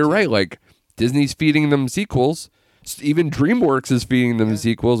 And you're right. Like Disney's feeding them sequels. Even DreamWorks is feeding them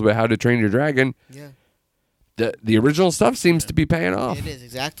sequels with How to Train Your Dragon. Yeah. The original stuff seems to be paying off. It is,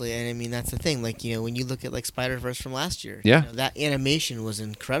 exactly. And I mean, that's the thing. Like, when you look at like Spider-Verse from last year, that animation was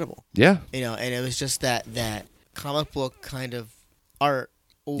incredible. Yeah. And it was just that comic book kind of art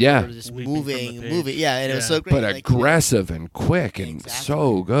over this movie. Yeah, and it was so great. But aggressive and quick and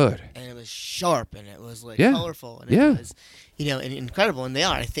so good. And it was sharp and it was like colorful and it was, and incredible. And they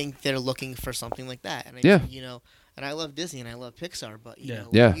are. I think they're looking for something like that. And I think, and I love Disney and I love Pixar, but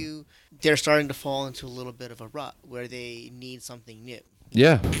they're starting to fall into a little bit of a rut where they need something new.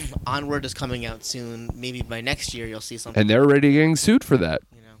 Yeah. Onward is coming out soon. Maybe by next year you'll see something. And they're already getting sued for that.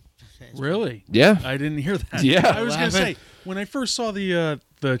 Really? Yeah. I didn't hear that. Yeah. I was going to say, when I first saw the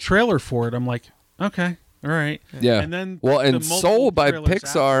trailer for it, I'm like, okay, all right. Yeah. And then and Soul by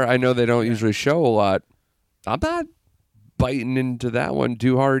Pixar, I know they don't usually show a lot. I'm not biting into that one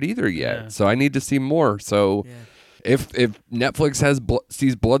too hard either yet. So I need to see more. So if Netflix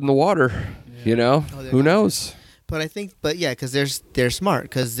sees blood in the water, who knows? But I think, because they're smart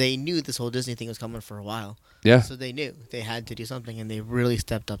because they knew this whole Disney thing was coming for a while. Yeah. So they knew they had to do something, and they really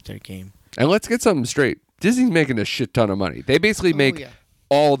stepped up their game. And let's get something straight. Disney's making a shit ton of money. They basically make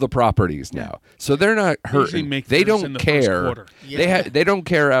all the properties now, so they're not hurting. They don't care. They don't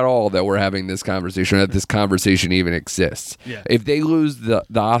care at all that we're having this conversation, that this conversation even exists. Yeah. If they lose the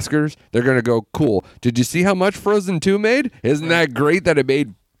Oscars, they're gonna go, cool. Did you see how much Frozen 2 made? Isn't that great that it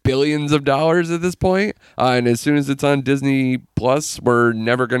made billions of dollars at this point? And as soon as it's on Disney Plus, we're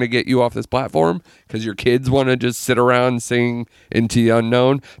never going to get you off this platform because your kids want to just sit around and sing Into the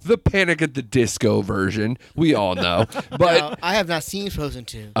Unknown. The Panic at the Disco version, we all know. But now, I have not seen Frozen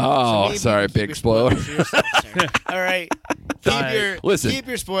 2. Oh, sorry, big spoiler. All right. Keep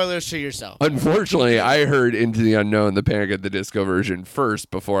your spoilers to yourself. Unfortunately, I heard Into the Unknown, the Panic at the Disco version first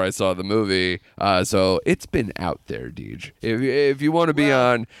before I saw the movie. So it's been out there, Deej. If you want to be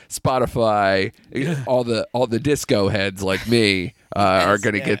on Spotify, all the disco heads like me are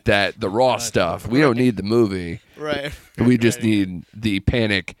going to get the raw stuff. We don't need the movie. Right. We just need the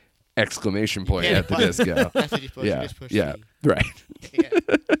panic exclamation point at the disco. Yeah. Right.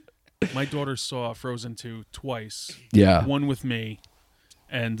 My daughter saw Frozen 2 twice. Yeah. One with me.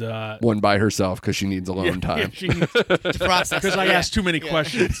 And one by herself because she needs alone time. She needs to process because I asked too many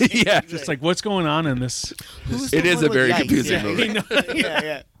questions. Just like, what's going on in this? It is a very confusing movie.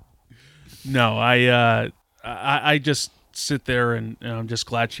 No, I just sit there and I'm just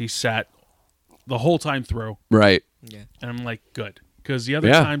glad she sat the whole time through. Right. Yeah. And I'm like, good. Because the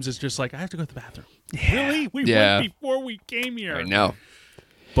other times it's just like, I have to go to the bathroom. Yeah. Really? We went before we came here. I know.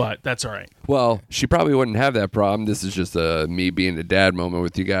 But that's all right. Well, she probably wouldn't have that problem. This is just a me being a dad moment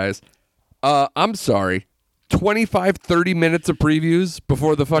with you guys. I'm sorry. 25, 30 minutes of previews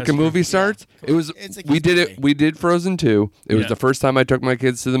before the fucking movie starts. It was It's a we kid's did movie. it. We did Frozen 2. It was Yeah. the first time I took my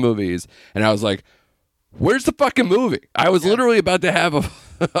kids to the movies, and I was like, "Where's the fucking movie?" I was literally about to have a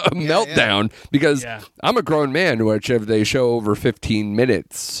meltdown because I'm a grown man, which if they show over 15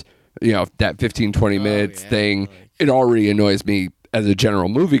 minutes, that 15, 20 minutes thing, it already annoys me as a general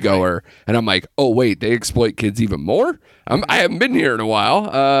moviegoer. And I'm like, oh, wait, they exploit kids even more? I haven't been here in a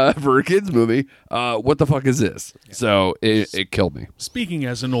while for a kids movie. What the fuck is this? So it killed me. Speaking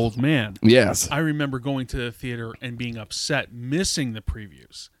as an old man, Yes. I remember going to the theater and being upset missing the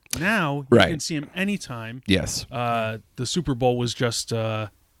previews. Now you can see them anytime. Yes. The Super Bowl was just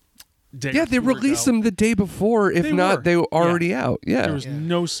They released them the day before. If they were already out. Yeah. There was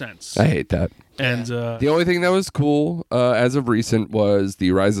no sense. I hate that. And the only thing that was cool as of recent was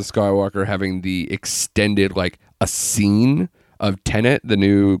the Rise of Skywalker having the extended, like, a scene of Tenet, the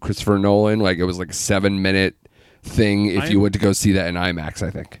new Christopher Nolan. Like, it was like a 7-minute thing if you went to go see that in IMAX,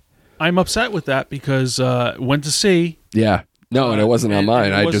 I think. I'm upset with that because went to see. Yeah. No, and it wasn't on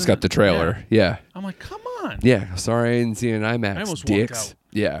mine. I just wasn't- got the trailer. Yeah. I'm like, come on. Yeah. Sorry I didn't see it in IMAX. I almost dicks. walked out.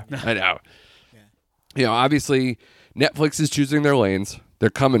 Yeah. I know. Obviously, Netflix is choosing their lanes. They're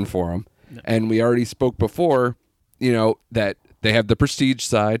coming for them. And we already spoke before, that they have the prestige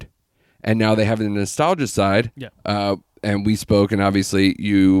side, and now they have the nostalgia side. Yeah. And we spoke, and obviously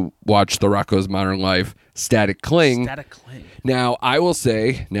you watched the Rocko's Modern Life Static Cling. Static Cling. Now, I will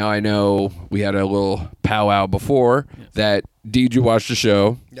say, now I know we had a little powwow before that did you watch the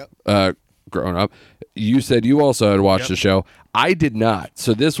show? Yep. Growing up. You said you also had watched the show. I did not.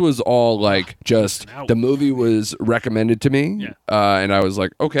 So this was all like just the movie was recommended to me. Yeah. And I was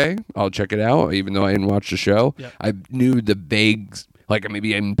like, okay, I'll check it out, even though I didn't watch the show. Yeah. I knew the vague, like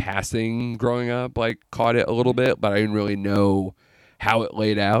maybe in passing growing up, like caught it a little bit, but I didn't really know how it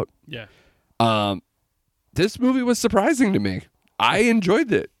laid out. Yeah. This movie was surprising to me. I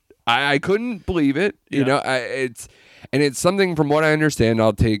enjoyed it. I couldn't believe it. It's something from what I understand.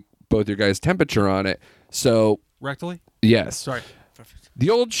 I'll take both your guys' temperature on it. So Rectally? yes, Sorry. the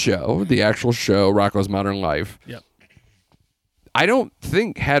old show, the actual show, Rocko's Modern Life. Yep. I don't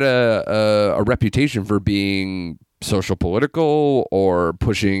think had a reputation for being social political or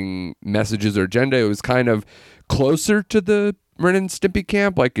pushing messages or agenda. It was kind of closer to the Ren and Stimpy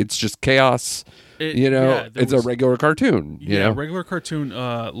camp. Like it's just chaos. It's a regular cartoon. Regular cartoon.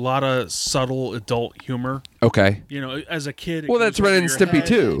 A lot of subtle adult humor. Okay. As a kid. Well, that's Ren and Stimpy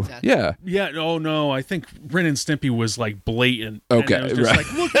too. Exactly. Yeah. Yeah. Oh no, I think Ren and Stimpy was like blatant. Okay, And it was just right.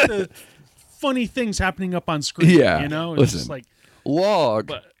 like, look at the funny things happening up on screen. Yeah. It's Listen. just like, Log.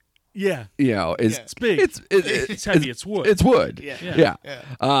 but yeah, It's big. It's heavy. It's wood. It's wood. Yeah.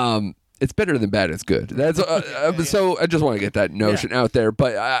 Yeah. It's better than bad. It's good. That's so. I just want to get that notion out there.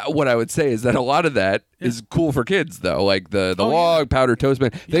 But what I would say is that a lot of that is cool for kids, though. Like the log, powder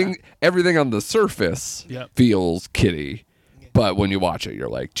toastman thing. Everything on the surface feels kiddie, but when you watch it, you're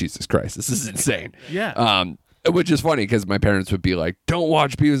like, Jesus Christ, this is insane. Yeah. Which is funny because my parents would be like, "Don't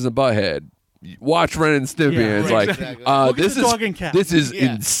watch Beavis and Butthead. Watch Ren and Stimpy." Yeah, and it's right, like, exactly. Look at this the is dog and cat. this is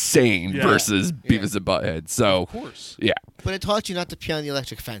Yeah. insane Yeah. versus Beavis and Butthead. So, Of course. yeah. But it taught you not to pee on the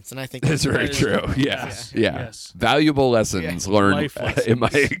electric fence, and I think That's very is true. true. Yes. Yeah. Yeah. Yes. Valuable lessons learned Life lessons. in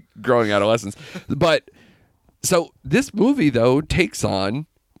my growing adolescence. But so this movie though takes on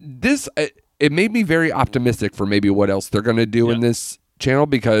this. It made me very optimistic for maybe what else they're going to do in this channel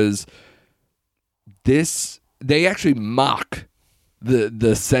because they actually mock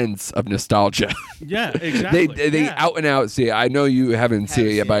the sense of nostalgia. Yeah. Exactly. They out and out see. I know you haven't seen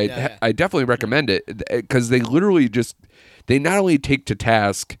it yet, but I definitely recommend it because they literally they not only take to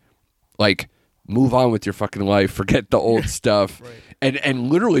task, like move on with your fucking life, forget the old stuff, and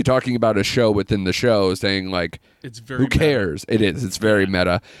literally talking about a show within the show, saying like, It's very who meta. cares? It is. It's very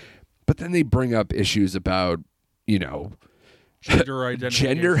meta. But then they bring up issues about Gender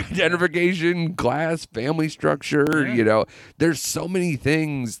identification. gender identification, class, family structure. Yeah. There's so many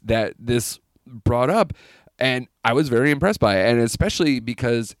things that this brought up, and I was very impressed by it, and especially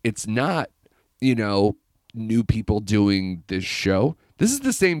because it's not, new people doing this show. This is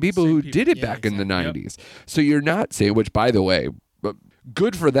the same people who did it back in the 90s. So you're not saying, which by the way,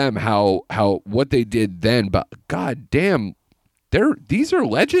 good for them how what they did then, but god damn, these are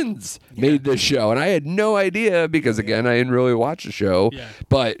legends made this show, and I had no idea because again I didn't really watch the show. Yeah.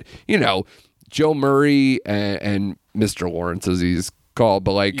 But Joe Murray and Mr. Lawrence as he's called,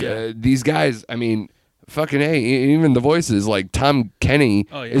 but like these guys, I mean, fucking A, even the voices like Tom Kenny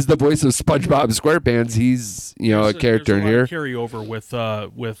is the voice of SpongeBob SquarePants. He's a character in here. Carryover with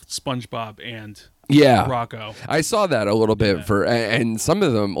SpongeBob and Yeah. Rocko. I saw that a little bit and some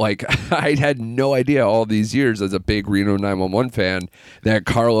of them, like, I had no idea all these years as a big Reno 911 fan that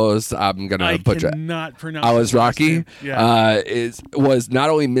Carlos, I'm going to put you. I cannot pronounce I was Rocky. Yeah. Was not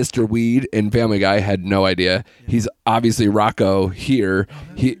only Mr. Weed in Family Guy, had no idea. He's obviously Rocko here.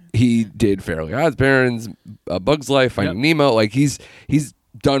 He did Fairly Odd Parents, A Bug's Life, Finding Nemo. Like he's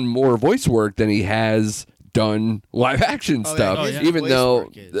done more voice work than he has done live action stuff. Even though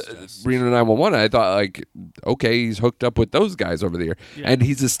Reno 911, I thought like, okay, he's hooked up with those guys over there, and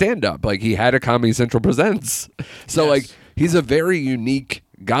he's a stand-up. Like he had a Comedy Central Presents, so like he's a very unique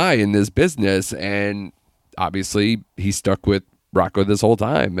guy in this business, and obviously he stuck with Rocko this whole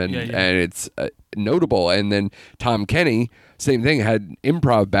time, and it's notable. And then Tom Kenny, same thing, had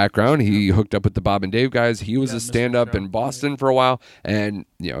improv background. He hooked up with the Bob and Dave guys. He was a stand-up in Boston for a while, and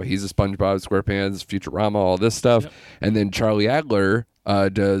he's a SpongeBob, SquarePants, Futurama, all this stuff. And then Charlie Adler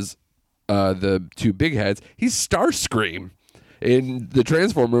does the two big heads. He's Starscream in the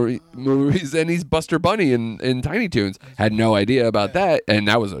Transformer movies, and he's Buster Bunny in Tiny Toons. Had no idea about that, and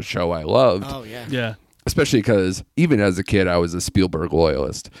that was a show I loved. Oh yeah. Yeah. Especially because even as a kid, I was a Spielberg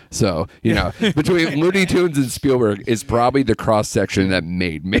loyalist. So, between Looney Tunes and Spielberg is probably the cross section that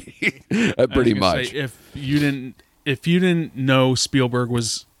made me pretty much. Say, if you didn't know Spielberg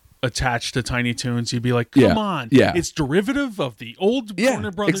was attached to Tiny Toons, you'd be like, come on. Yeah. It's derivative of the old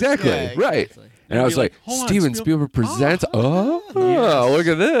Warner Brothers. Exactly. Yeah, right. exactly. And I was like, Steven Spielberg presents. Look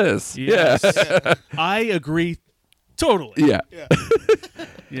at this. Yes. Yeah. I agree totally. Yeah.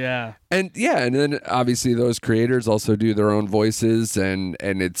 Yeah. And then obviously those creators also do their own voices, and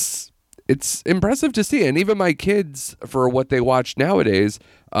it's impressive to see. And even my kids, for what they watch nowadays,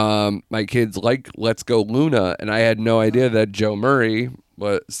 my kids like Let's Go Luna, and I had no idea that Joe Murray,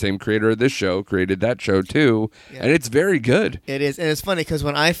 same creator of this show, created that show too, and it's very good. It is, and it's funny because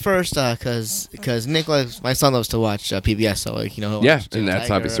when I first, because Nick my son loves to watch PBS, so and that's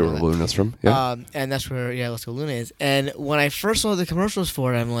obviously where Luna's from. Yeah, and that's where Let's Go Luna is. And when I first saw the commercials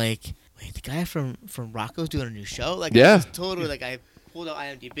for it, I'm like, wait, the guy from Rocko's doing a new show? Like, this is totally like I pulled out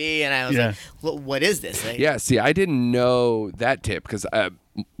IMDb and I was like, what is this? Like, see, I didn't know that tip because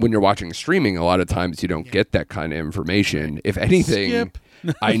when you're watching streaming, a lot of times you don't get that kind of information. If anything,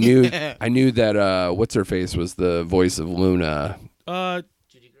 I knew that what's her face was the voice of Luna.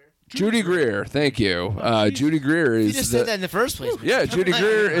 Judy Greer, thank you. Judy Greer is. You just said that in the first place. Yeah, Judy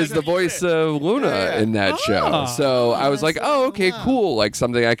Greer is the voice of Luna in that show. So I was like, okay, cool. Like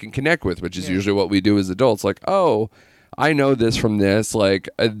something I can connect with, which is usually what we do as adults. Like, I know this from this. Like,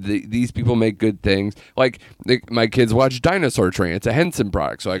 these people make good things. Like, my kids watch Dinosaur Train. It's a Henson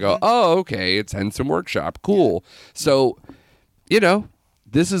product. So I go, okay, it's Henson Workshop. Cool. So,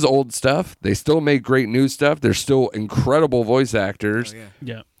 this is old stuff. They still make great new stuff. They're still incredible voice actors.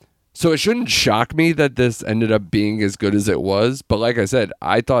 Yeah. So it shouldn't shock me that this ended up being as good as it was. But like I said,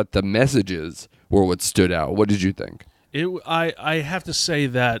 I thought the messages were what stood out. What did you think? I have to say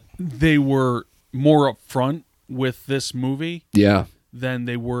that they were more upfront with this movie than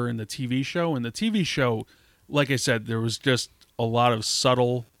they were in the TV show. In the TV show, like I said, there was just a lot of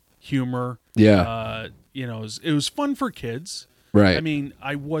subtle humor. Yeah. It was fun for kids. Right. I mean,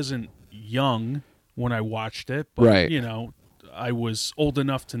 I wasn't young when I watched it, but I was old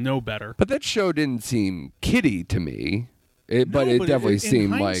enough to know better. But that show didn't seem kiddie to me. But it definitely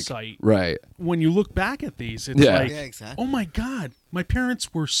seemed like right. When you look back at these, it's like, oh my God, my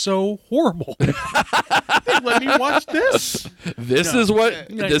parents were so horrible. They let me watch this. This is what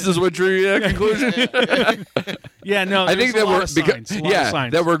drew you to that conclusion. I think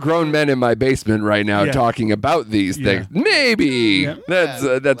that we're grown men in my basement right now talking about these things. Maybe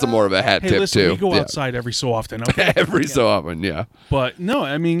that's a more of a hat tip listen, too. We go outside every so often. Okay? Every so often, But no,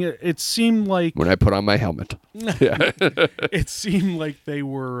 I mean, it seemed like when I put on my helmet. It seemed like they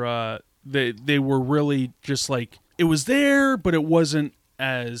were they were really just like it was there, but it wasn't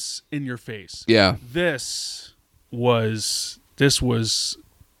as in your face. Yeah, this was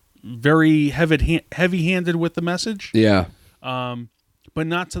very heavy-handed with the message. Yeah, but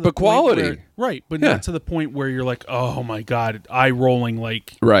not to the quality, point where, right? But not to the point where you're like, oh my God, eye rolling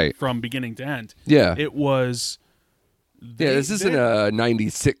like from beginning to end. Yeah, it was. This isn't a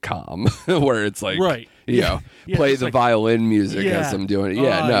 90s sitcom where it's like, play the like, violin music as I'm doing it.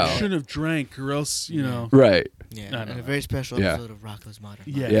 Yeah, no. You shouldn't have drank or else, Right. Yeah, and a very special episode of Rocko's Modern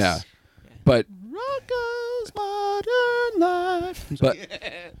Life. Yes. Yeah. But Rocko's Modern Life.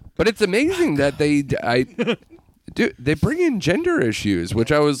 But it's amazing that they bring in gender issues,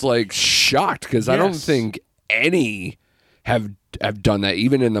 which I was like shocked because I don't think any have done that,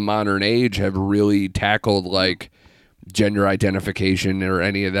 even in the modern age, have really tackled like gender identification or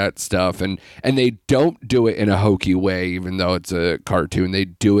any of that stuff, and they don't do it in a hokey way, even though it's a cartoon. They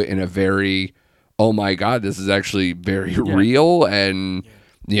do it in a very, oh my god, this is actually very real, and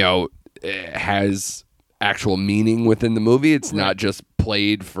it has actual meaning within the movie. It's not just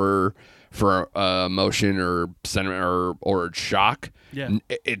played for emotion or sentiment or shock.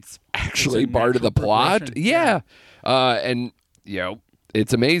 It's actually part of the plot. And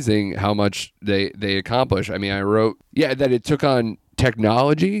it's amazing how much they accomplish. I mean, I wrote that it took on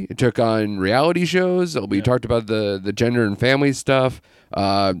technology, it took on reality shows. We talked about the gender and family stuff,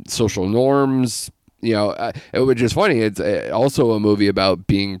 social norms. It was just funny. It's also a movie about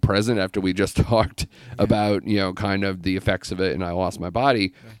being present after we just talked about, kind of the effects of it and I Lost My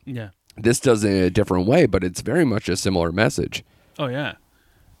Body. Yeah. This does it in a different way, but it's very much a similar message. Oh, yeah.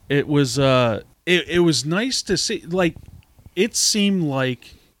 It was it was nice to see, like, it seemed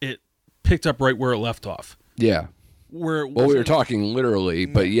like it picked up right where it left off. Yeah. We were talking literally,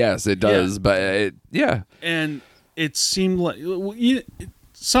 but yes, it does. But And it seemed like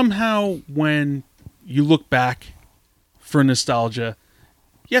somehow when you look back for nostalgia,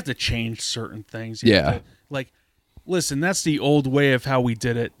 you have to change certain things. You have to, like, listen, that's the old way of how we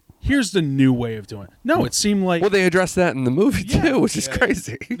did it. Here's the new way of doing it. No, it seemed like... Well, they addressed that in the movie, too, which is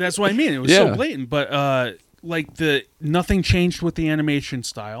crazy. That's what I mean. It was so blatant. But, nothing changed with the animation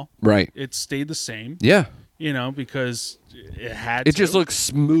style. Right. It stayed the same. Yeah. Because it had It just looks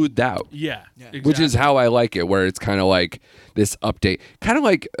smoothed out. Yeah. Exactly. Which is how I like it, where it's kind of like this update. Kind of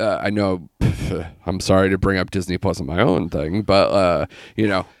like, I know, I'm sorry to bring up Disney Plus on my own thing, but,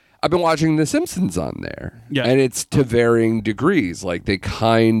 I've been watching The Simpsons on there. Yeah. And it's to varying degrees. Like, they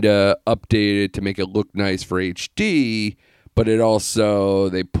kind of update it to make it look nice for HD, but it also,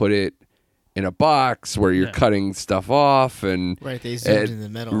 they put it in a box where you're cutting stuff off. And they zoomed in the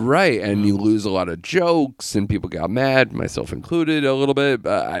middle. Right, and you lose a lot of jokes, and people got mad, myself included a little bit.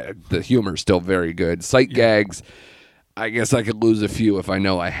 The humor's still very good. Sight gags, I guess I could lose a few if I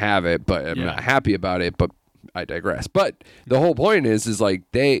know I have it, but I'm not happy about it. But I digress. But the whole point is like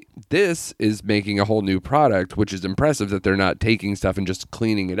this is making a whole new product, which is impressive that they're not taking stuff and just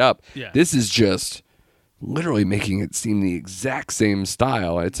cleaning it up. Yeah. This is just literally making it seem the exact same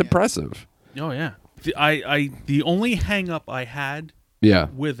style. It's impressive. Oh yeah. The only hang up I had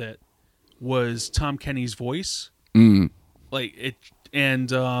with it was Tom Kenny's voice. Like it,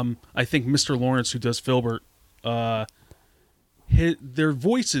 and I think Mr. Lawrence, who does Filbert, their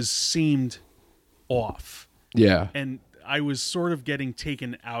voices seemed off. Yeah. And I was sort of getting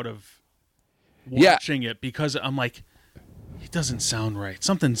taken out of watching it because I'm like, it doesn't sound right.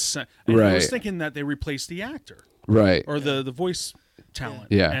 Something's right. I was thinking that they replaced the actor. Right. Or the voice talent.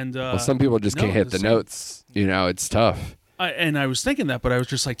 Yeah. And well, some people just can't hit the notes. It's tough. And I was thinking that, but I was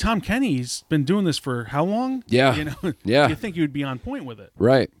just like, Tom Kenny's been doing this for how long? Yeah. You think you would be on point with it.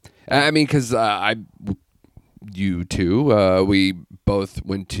 Right. I mean, because you two, we both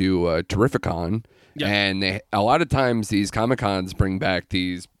went to Terrificon. Yeah. And a lot of times these Comic-Cons bring back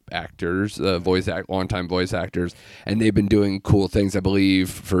these actors, longtime voice actors, and they've been doing cool things. I believe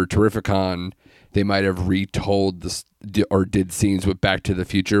for Terrificon, they might have retold or did scenes with Back to the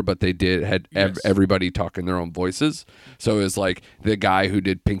Future, but they had everybody talking their own voices. So it was like the guy who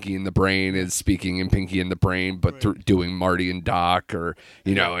did Pinky and the Brain is speaking in Pinky and the Brain, but doing Marty and Doc, or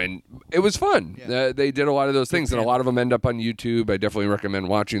and it was fun. Yeah. They did a lot of those things, and a lot of them end up on YouTube. I definitely recommend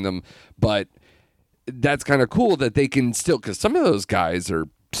watching them, but that's kind of cool that they can still, because some of those guys are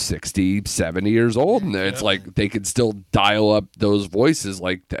 60, 70 years old, and it's like they could still dial up those voices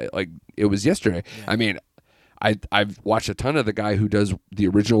like it was yesterday. Yeah. I mean, I've watched a ton of the guy who does the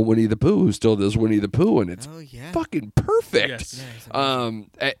original Winnie the Pooh, who still does Winnie the Pooh, and it's fucking perfect. Yes.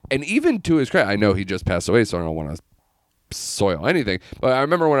 And even to his credit, I know he just passed away, so I don't want to soil anything, but I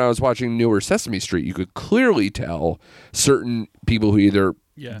remember when I was watching newer Sesame Street, you could clearly tell certain people who either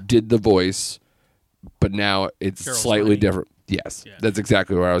did the voice, but now it's Carol's slightly different. Yes, that's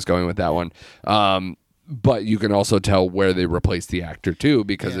exactly where I was going with that one. But you can also tell where they replaced the actor too,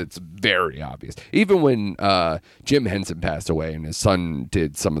 because it's very obvious. Even when Jim Henson passed away and his son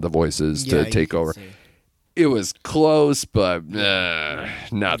did some of the voices to take over, it was close, but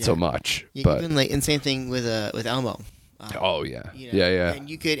not so much. But even and same thing with Elmo. And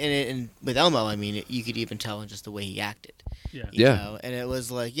you could, and with Elmo, I mean, you could even tell in just the way he acted. You know? And it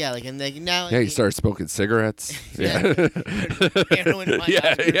was like, and now. Yeah, he started smoking cigarettes. Heroin in my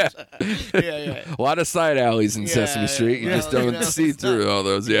A lot of side alleys in Sesame Street. You just don't see through all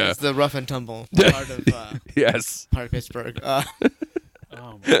those. It's the rough and tumble part of part of Pittsburgh. Oh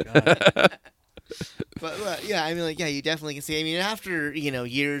my god. But I mean, you definitely can see. I mean, after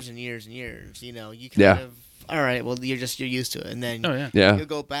years and years and years, you kind of all right, well, you're used to it, and then Oh yeah. Yeah. you'll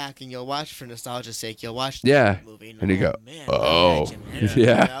go back and you'll watch for nostalgia's sake. You'll watch Yeah. the movie, And you go, man, oh, Jim Henson,"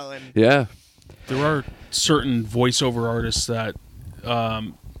 yeah. you know, and- Yeah. There are certain voiceover artists that,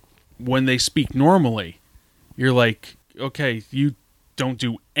 when they speak normally, you're like, okay, you don't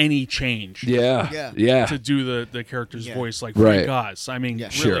do any change. Yeah. Yeah. Yeah. To do the character's Yeah. voice like Right. Frank Oz. I mean, Yeah.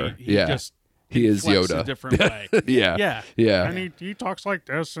 really, Sure. he Yeah. just He is inflects Yoda. a different way. Yeah. Yeah. Yeah. And he talks like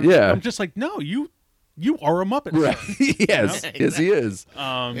this. And Yeah. I'm just like, no, you are a Muppet. Right. Yes. You know? Yes, he is.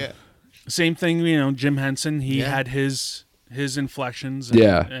 yeah. Same thing, Jim Henson, he Yeah. had his inflections. And,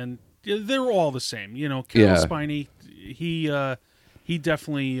 Yeah. And they're all the same. Carol Yeah. Spiney, he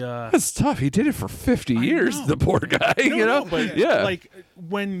definitely... That's tough. He did it for 50 I years, know. the poor guy, No, but yeah. like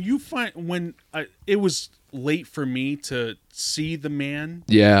when it was late for me to see the man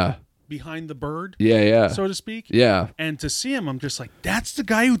Yeah. behind the bird, Yeah. so to speak. Yeah. And to see him, I'm just like, that's the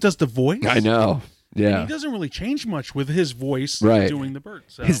guy who does the voice. I know. And Yeah. he doesn't really change much with his voice Right. doing the bird.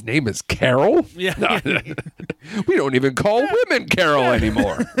 So. His name is Carol? Yeah. We don't even call women Carol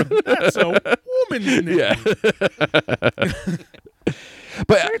anymore. That's a woman's name. Yeah.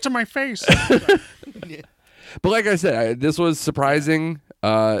 But Say it to my face. But like I said, this was surprising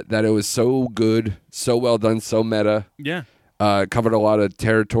that it was so good, so well done, so meta. Yeah. Covered a lot of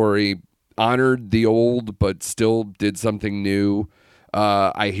territory, honored the old, but still did something new.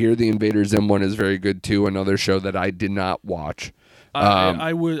 I hear The Invaders Zim one is very good too. Another show that I did not watch.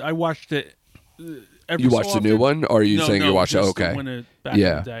 I watched it. Every You so watched the new often. one, or are you saying you watched it? just the Okay. one back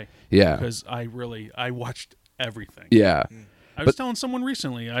Yeah. in the day. Yeah. Because I watched everything. Yeah. I was telling someone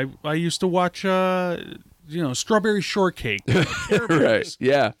recently. I used to watch Strawberry Shortcake, Care Bears, Right.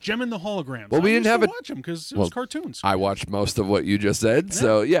 Yeah. Gem and the Holograms. Well, we I didn't used have to it- watch them because it well, was cartoons. I watched most of what you just said,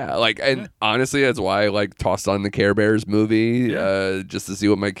 so yeah, honestly, that's why I tossed on the Care Bears movie just to see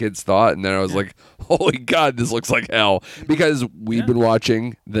what my kids thought, and then I was like, "Holy God, this looks like hell!" Because we've been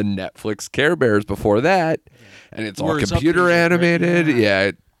watching the Netflix Care Bears before that, and it's all Where it's computer updated, right? animated.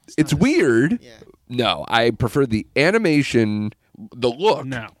 Yeah, it's weird. Yeah. No, I prefer the animation, the look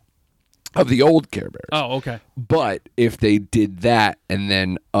No. of the old Care Bears. Oh, okay. But if they did that and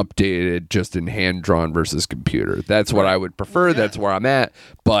then updated just in hand drawn versus computer, that's what I would prefer. That's where I'm at.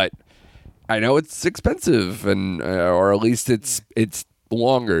 But I know it's expensive, and or at least it's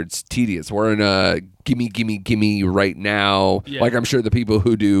longer. It's tedious. We're in a gimme right now. Yeah. Like I'm sure the people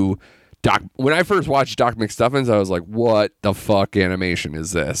who do Doc. When I first watched Doc McStuffins, I was like, "What the fuck animation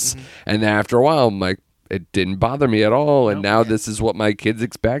is this?" And then after a while, I'm like, it didn't bother me at all. And now this is what my kids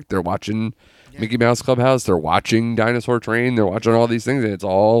expect. They're watching Mickey Mouse Clubhouse. They're watching Dinosaur Train. They're watching all these things. And it's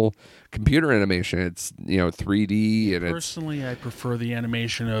all computer animation. It's, 3D. And Personally, I prefer the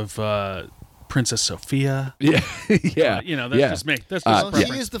animation of Princess Sophia. yeah. That's just me. That's just Well,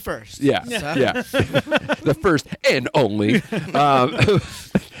 preference. she is the first. Yeah. So- Yeah. The first and only.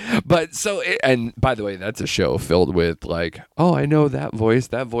 But so, and by the way, that's a show filled with I know that voice.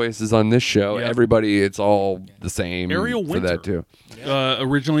 That voice is on this show. Yep. Everybody, it's all the same Ariel for Winter. that too.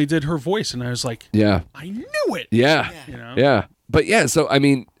 Originally did her voice, and I was like, Yeah. I knew it. Yeah. You know? But yeah, so I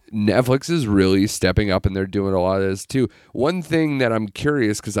mean, Netflix is really stepping up and they're doing a lot of this too. One thing that I'm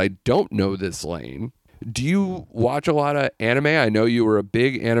curious, because I don't know this lane, do you watch a lot of anime? I know you were a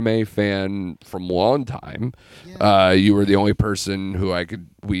big anime fan from a long time. You were the only person who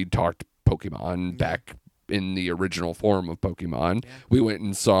we talked Pokemon back in the original form of Pokemon. We went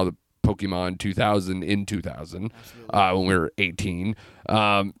and saw the Pokemon 2000 in 2000 when we were 18.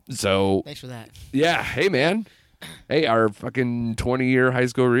 So Thanks for that. yeah, hey man. Hey, our fucking 20-year high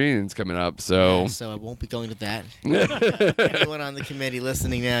school reunion's coming up, so... So I won't be going to that. Anyone on the committee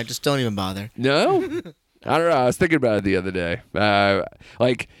listening now, just don't even bother. No? I don't know. I was thinking about it the other day. I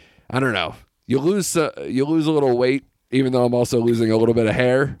don't know. You lose a little weight, even though I'm also losing a little bit of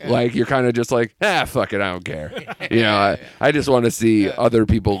hair. Like, you're kind of just like, fuck it, I don't care. I just want to see other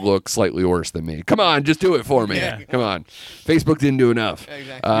people look slightly worse than me. Come on, just do it for me. Yeah. Come on. Facebook didn't do enough.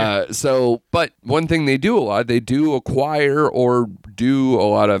 Exactly. But one thing they do a lot, they do acquire or do a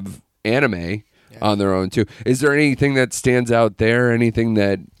lot of anime on their own too. Is there anything that stands out there? Anything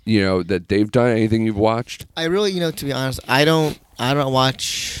that that they've done? Anything you've watched? I really, to be honest, I don't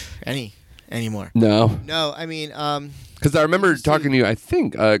watch any anymore. No. No, I mean, Because I remember talking to you, I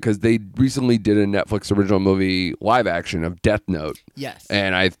think, because they recently did a Netflix original movie live action of Death Note. yes.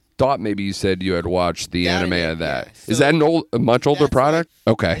 And I thought maybe you said you had watched the That anime again, of that. yeah. Is So that a much older that's product?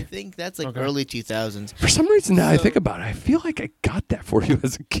 I Okay. think that's Okay. early 2000s. For some reason, now I So- think about it, I feel like I got that for you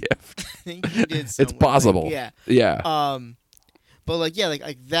as a gift. I think you did It's somewhere, possible. Yeah. Yeah. But like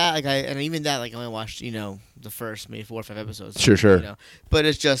that, and even that, like I only watched the first maybe 4 or 5 episodes. Sure. But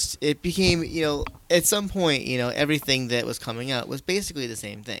it became at some point everything that was coming out was basically the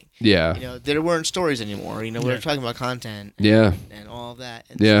same thing. Yeah. There weren't stories anymore. We were talking about content. Yeah. And all of that,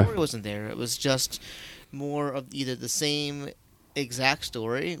 and the story wasn't there. It was just more of either the same exact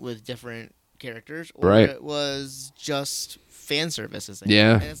story with different characters, or it was just fan services.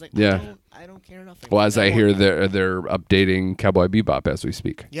 Yeah. And it's like, I don't care enough. Well, as I hear, they're updating Cowboy Bebop as we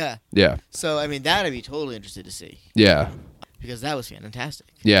speak. Yeah. Yeah. So I mean, that I'd be totally interested to see. Yeah. Because that was fantastic.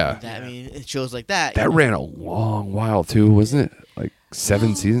 Yeah. I mean, it shows like that. That ran a long while too, wasn't it? Like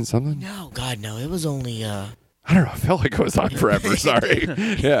 7 seasons, something. No, God, no. It was only. I don't know. I felt like it was on forever. Sorry.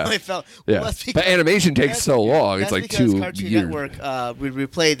 Yeah. I felt. Yeah. Well, because, but animation takes so long. It's like 2 Cartoon years. Network, we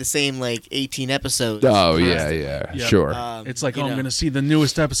replayed the same like 18 episodes. Oh yeah. Sure. It's like, I'm going to see the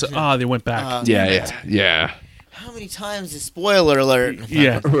newest episode. They went back. Yeah. How many times is spoiler alert?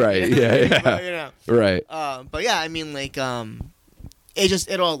 Yeah. Right. Yeah. Right. But yeah, I mean, like,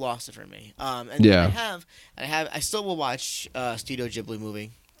 it all lost it for me. And I still will watch Studio Ghibli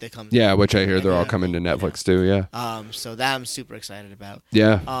movie that comes. Yeah, which I hear they're all coming to Netflix too. Yeah. So that I'm super excited about.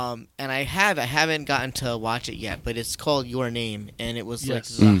 Yeah. And I haven't gotten to watch it yet, but it's called Your Name, and it was like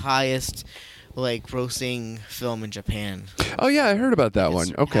the highest like grossing film in Japan. Oh yeah, I heard about that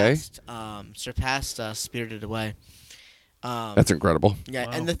one. Okay. Surpassed Spirited Away. That's incredible. Yeah,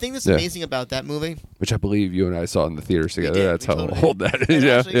 Wow. and the thing that's amazing about that movie, which I believe you and I saw in the theaters together. That's how totally old that is.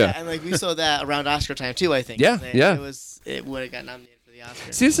 Yeah. and like we saw that around Oscar time too. I think. Yeah, yeah. It would have got nominated for the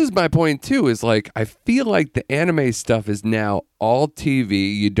Oscar. See, this is my point too. Is like I feel like the anime stuff is now all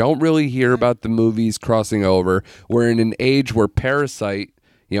TV. You don't really hear about the movies crossing over. We're in an age where Parasite,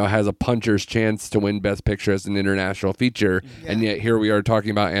 has a puncher's chance to win Best Picture as an international feature, and yet here we are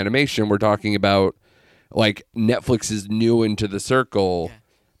talking about animation. We're talking about like Netflix is new into the circle,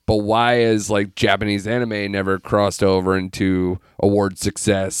 but why is like Japanese anime never crossed over into award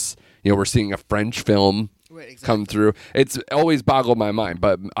success? We're seeing a French film come through. It's always boggled my mind,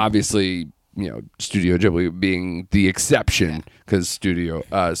 but obviously, Studio Ghibli being the exception because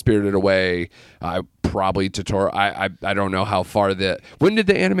Spirited Away, probably Totoro. I don't know how far when did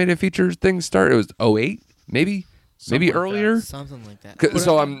the animated features thing start? It was 2008, maybe Something earlier. like Something like that.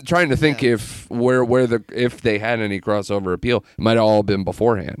 So I'm trying to think if they had any crossover appeal, it might have all been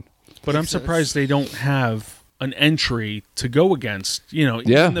beforehand. But I'm surprised they don't have an entry to go against,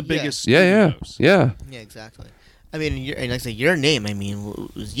 even the biggest studios. Yeah, exactly. I mean, and like I say, Your Name, I mean,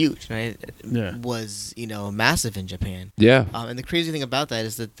 was huge, right? Was massive in Japan. Yeah. And the crazy thing about that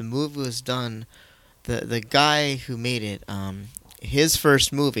is that the movie was done. The guy who made it, his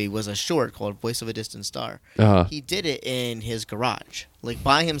first movie was a short called Voice of a Distant Star. He did it in his garage, like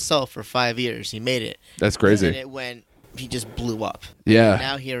by himself for 5 years. He made it. That's crazy. And he just blew up. Yeah. And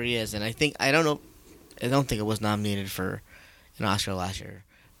now here he is, and I don't think it was nominated for an Oscar last year,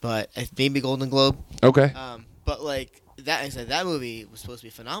 but maybe Golden Globe. Okay. But like that, I said that movie was supposed to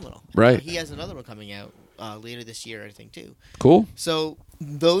be phenomenal. Right. He has another one coming out later this year, I think, too. Cool. So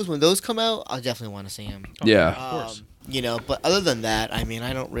when those come out, I'll definitely want to see them. Yeah. Of course. But other than that, I mean,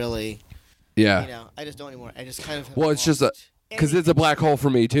 I don't really. Yeah. I just don't anymore. I just kind of. Well, it's just because it's a black hole for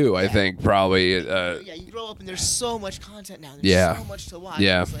me too. I think probably. You grow up and there's so much content now. There's so much to watch.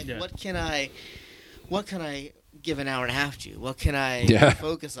 Yeah. It's like, what can I give an hour and a half to? What can I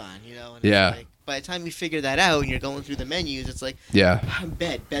focus on? And it's like, by the time you figure that out and you're going through the menus, it's like,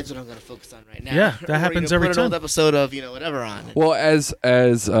 bed's what I'm going to focus on right now. Yeah, that happens every time. Put an old episode of whatever on. Well, as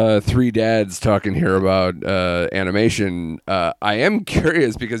 3 dads talking here about animation, I am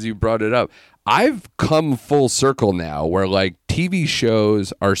curious because you brought it up. I've come full circle now where like TV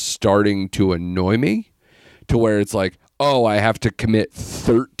shows are starting to annoy me to where it's like, oh, I have to commit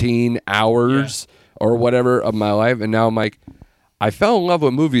 13 hours or whatever of my life, and now I'm like, I fell in love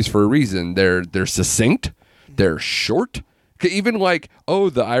with movies for a reason. They're succinct, they're short. Even like, oh,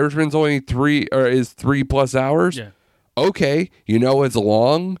 The Irishman's only 3+ hours. Yeah. Okay, it's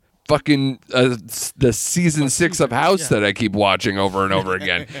long. Fucking the season 6 of House that I keep watching over and over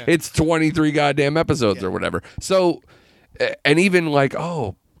again. It's 23 goddamn episodes or whatever. So, and even like,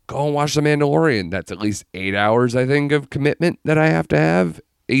 oh, go and watch The Mandalorian. That's at least 8 hours, I think, of commitment that I have to have.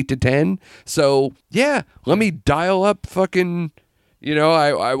 8 to 10. So yeah, let me dial up fucking.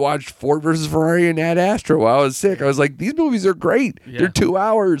 I watched Ford versus Ferrari and Ad Astra while I was sick. I was like, these movies are great. Yeah. They're 2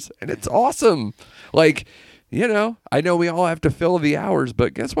 hours and it's awesome. Like, I know we all have to fill the hours,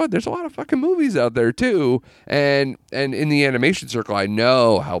 but guess what? There's a lot of fucking movies out there too. And in the animation circle, I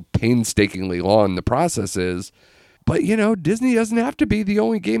know how painstakingly long the process is. But, Disney doesn't have to be the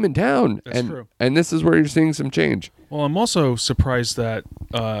only game in town. That's true. And this is where you're seeing some change. Well, I'm also surprised that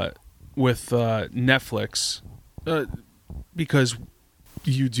with Netflix, because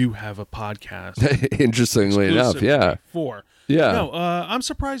you do have a podcast. Interestingly enough, yeah. Yeah. No, I'm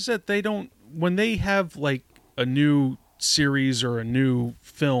surprised that they don't, when they have like a new series or a new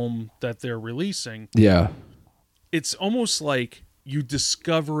film that they're releasing. Yeah. It's almost like you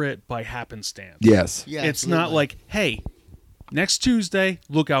discover it by happenstance. Yes. Yeah, It's absolutely. not like, hey, next Tuesday,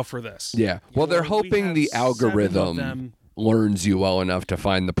 look out for this. Yeah. Well, they're We hoping have the 7 of algorithm them. learns you well enough to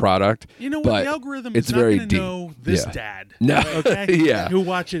find the product. You know what? But The algorithm it's is not very going to deep. know this Yeah. dad. No. Okay? Yeah. Who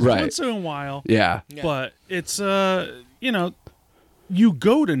watches Right. once in a while. Yeah. Yeah. But it's, you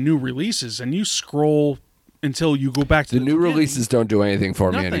go to new releases and you scroll until you go back to The the new beginning. releases don't do anything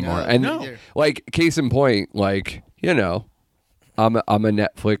for me Nothing. anymore. No, And neither. like case in point, like, I'm a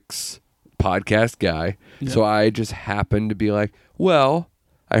Netflix podcast guy. So I just happened to be like, well,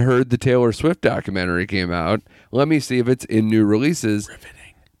 I heard the Taylor Swift documentary came out. Let me see if it's in new releases.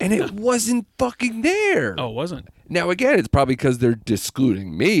 Riveting. And it wasn't fucking there. Oh, it wasn't. Now, again, it's probably because they're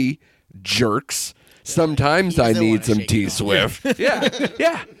excluding me, jerks. Sometimes he I doesn't need wanna some shake it T off. Swift.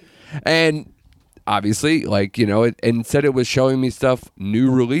 Yeah. And obviously, like, instead it was showing me stuff, new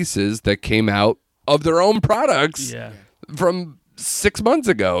releases that came out of their own products Yeah. from 6 months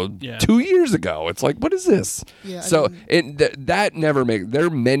ago, Yeah. 2 years ago. It's like, what is this? Yeah, I So mean- that never makes, their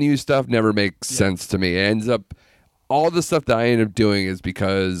menu stuff never makes sense to me. It ends up, all the stuff that I end up doing is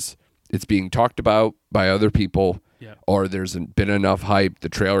because it's being talked about by other people, Yeah. or there's been enough hype. The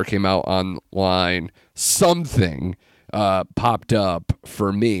trailer came out online. Something popped up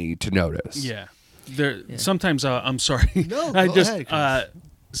for me to notice. Yeah. Sometimes I'm sorry. No, I go just ahead, Chris.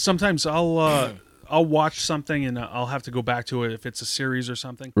 sometimes I'll watch something and I'll have to go back to it if it's a series or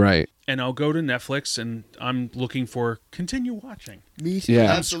something. Right. And I'll go to Netflix and I'm looking for continue watching. Me too.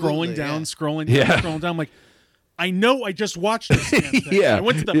 Yeah. I'm Absolutely, scrolling down, yeah. scrolling down, Yeah. scrolling down. I'm like, I know I just watched this damn thing. Yeah. I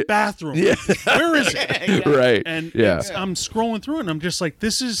went to the bathroom. Yeah. Where is it? Right. And yeah. I'm scrolling through it and I'm just like,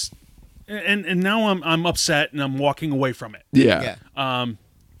 this is, and now I'm upset and I'm walking away from it. Yeah. Yeah.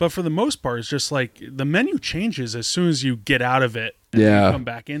 But for the most part, it's just like the menu changes as soon as you get out of it and Yeah. you come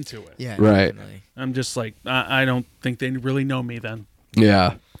back into it. Yeah. Right. Definitely. I'm just like, I don't think they really know me then.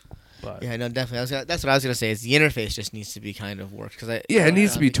 Yeah. But Yeah, no, definitely. That's what I was gonna say. Is the interface just needs to be kind of worked because Yeah, it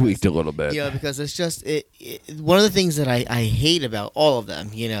needs to be tweaked a little bit. Because it's just one of the things that I hate about all of them.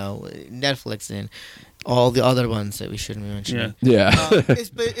 Netflix and all the other ones that we shouldn't be mentioning. Yeah. It's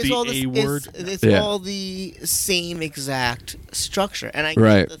The all A word. It's Yeah. all the same exact structure, and I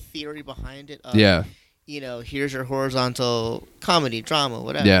Right. get the theory behind it. Of, Yeah. Here's your horizontal comedy, drama,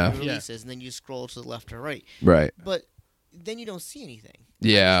 whatever Yeah. releases, and then you scroll to the left or right. Right. But then you don't see anything.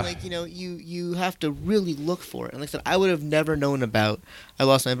 Yeah. You have to really look for it. And like I said, I would have never known about I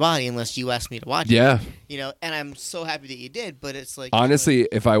Lost My Body unless you asked me to watch Yeah. it. And I'm so happy that you did, but it's like Honestly,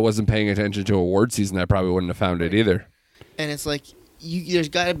 if I wasn't paying attention to award season, I probably wouldn't have found it either. and it's like there's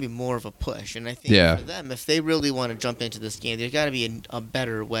got to be more of a push. And I think Yeah. for them, if they really want to jump into this game, there's got to be a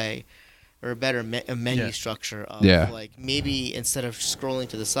better way or a better menu Yeah. structure of Yeah. like maybe instead of scrolling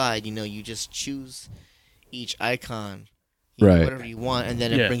to the side, you just choose each icon. Right. Whatever you want, and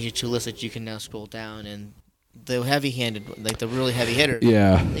then it Yeah. brings you to a list that you can now scroll down, and the heavy-handed, like the really heavy hitters,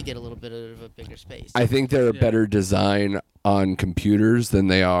 Yeah. they get a little bit of a bigger space. I think they're a Yeah. better design on computers than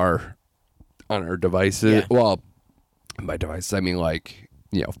they are on our devices. Yeah. Well, by devices, I mean like,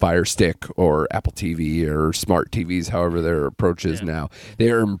 Fire Stick or Apple TV or smart TVs, however their approach is Yeah. now.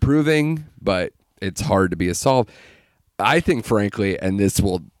 They are improving, but it's hard to be a solve. I think, frankly, and this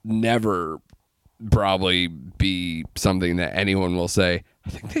will never probably be something that anyone will say, I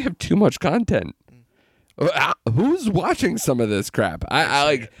think they have too much content. Who's watching some of this crap?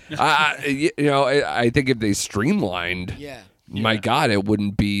 I think if they streamlined, yeah, my God, it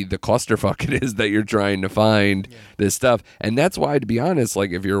wouldn't be the clusterfuck it is that you're trying to find this stuff. And that's why, to be honest,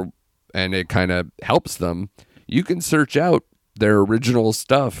 like and it kind of helps them, you can search out their original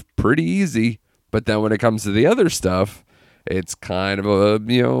stuff pretty easy. But then when it comes to the other stuff, it's kind of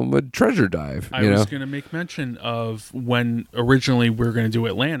a treasure dive. I was going to make mention of when originally we were going to do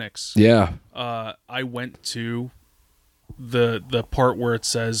Atlantics. Yeah. I went to the part where it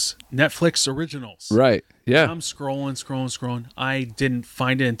says Netflix originals. Right. Yeah. I'm scrolling. I didn't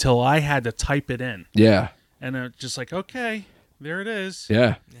find it until I had to type it in. Yeah. And I'm just like, okay, there it is.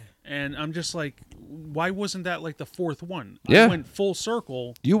 Yeah. And I'm just like, why wasn't that like the fourth one? Yeah. I went full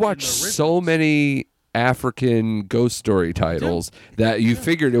circle. You in watch the so originals. many African ghost story titles that you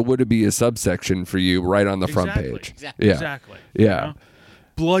figured it would be a subsection for you right on the front Exactly. page. Exactly. Yeah. Exactly. Yeah.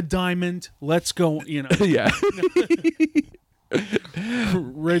 Blood Diamond. Let's go. Yeah.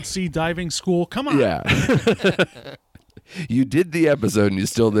 Red Sea Diving School. Come on. Yeah. You did the episode and you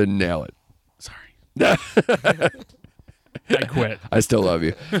still didn't nail it. Sorry. I quit. I still love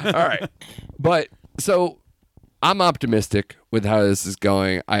you. All right. But so I'm optimistic with how this is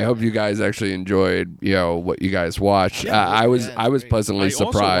going. I hope you guys actually enjoyed, what you guys watched. I was pleasantly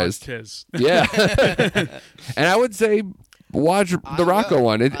surprised. Also watched his. Yeah. And I would say watch the Rocko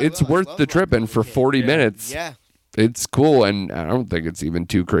one. It's worth the trip, and for 40 minutes. Yeah. It's cool, and I don't think it's even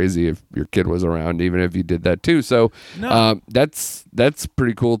too crazy if your kid was around, even if you did that too. So that's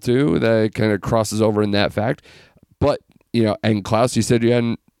pretty cool too. That kind of crosses over in that fact. But and Klaus, you said you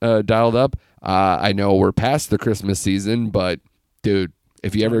hadn't dialed up. I know we're past the Christmas season, but dude,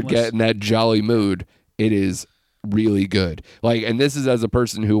 if you ever get in that jolly mood, it is really good. Like, and this is as a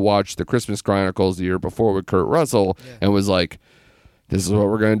person who watched the Christmas Chronicles the year before with Kurt Russell and was like, this is what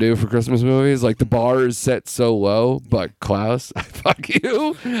we're going to do for Christmas movies. Like, the bar is set so low, but Klaus, fuck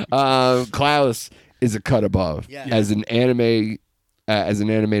you. Klaus is a cut above as an animated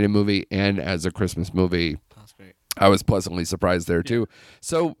movie and as a Christmas movie. That's great. I was pleasantly surprised there too.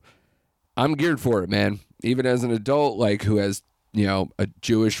 So I'm geared for it, man. Even as an adult, like, who has a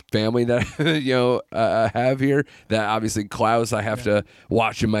Jewish family that have here, that obviously Klaus I have to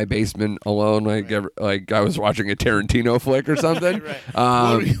watch in my basement alone, like I was watching a Tarantino flick or something,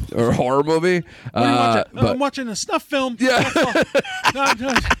 or a horror movie. What are you watching? I'm watching a snuff film. Yeah. No.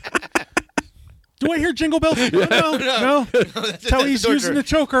 Do I hear Jingle Bells? No. That's how he's using the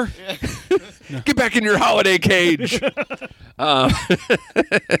choker. No. Get back in your holiday cage.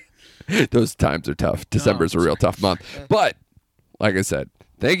 Those times are tough. December's a real tough month, but like I said,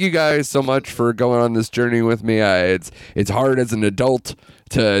 thank you guys so much for going on this journey with me. It's hard as an adult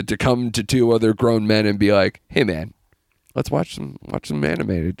to come to two other grown men and be like, hey man, let's watch some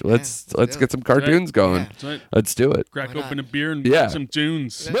animated. Let's get some cartoons going. Yeah. Let's do it. Crack open a beer and watch some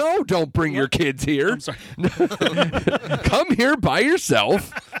tunes. No, don't bring your kids here. I'm sorry. Come here by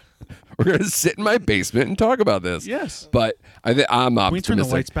yourself. We're gonna sit in my basement and talk about this. Yes, but I'm optimistic. Can we turn the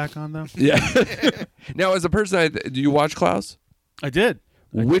lights back on though? Yeah. Now, as a person, do you watch Klaus? I did.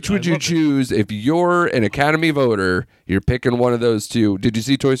 Which would you choose if you're an Academy voter? You're picking one of those two. Did you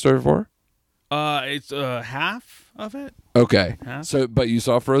see Toy Story 4? It's half of it. Okay. Half? So, but you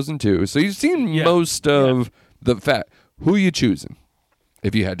saw Frozen 2. So you've seen most of the Who are you choosing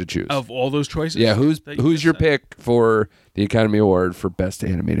if you had to choose? Of all those choices? Yeah, who's your pick for the Academy Award for Best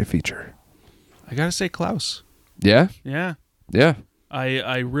Animated Feature? I got to say Klaus. Yeah? Yeah. Yeah.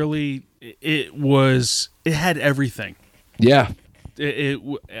 I really, it had everything. Yeah.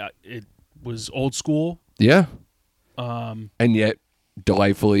 It was old school. Yeah. And yet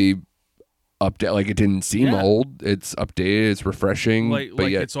delightfully update. Like, it didn't seem old. It's updated. It's refreshing. But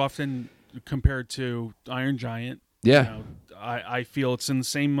yet, it's often compared to Iron Giant. Yeah. I feel it's in the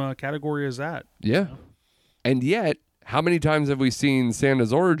same category as that. Yeah. And yet, how many times have we seen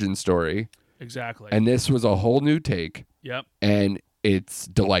Santa's origin story? Exactly. And this was a whole new take. Yep. And it's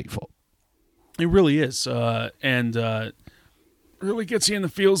delightful. It really is. And really gets you in the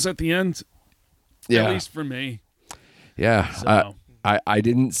feels at the end. Yeah. At least for me. Yeah. So. I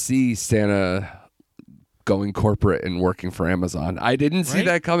didn't see Santa going corporate and working for Amazon. I didn't see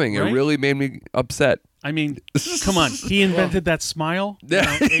that coming. It really made me upset. I mean, come on. He invented that smile.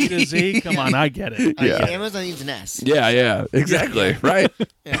 A to Z. Come on, I get it. Amazon needs an S. Yeah, exactly. Right.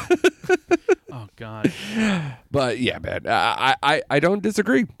 Yeah. Oh God. But yeah, man, I don't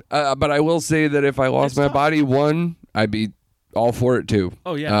disagree. But I will say that if I lost my body one, I'd be all for it too.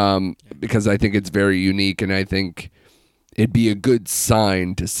 Oh yeah. Because I think it's very unique, and I think it'd be a good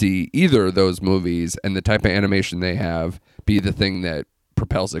sign to see either of those movies and the type of animation they have be the thing that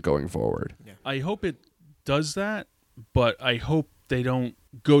propels it going forward. Yeah. I hope it does that, but I hope they don't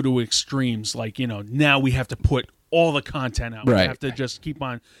go to extremes like, now we have to put all the content out. Right. We have to just keep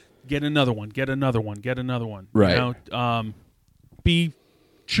on, get another one. Right. Be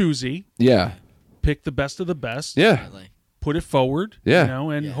choosy. Yeah. Pick the best of the best. Yeah. Put it forward. Yeah.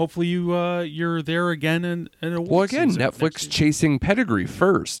 And hopefully you're there again in a Well, again, Netflix chasing pedigree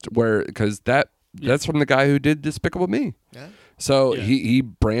first, because that's from the guy who did Despicable Me. Yeah. So he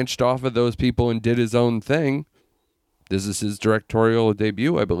branched off of those people and did his own thing. This is his directorial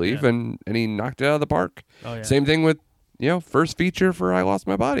debut, I believe, and he knocked it out of the park. Oh, yeah. Same thing with, first feature for I Lost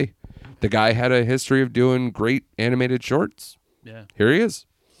My Body. The guy had a history of doing great animated shorts. Yeah. Here he is.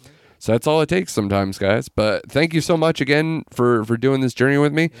 So that's all it takes sometimes, guys. But thank you so much again for doing this journey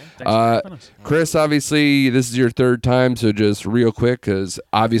with me. Thanks for having us. Chris, obviously, this is your third time, so just real quick, because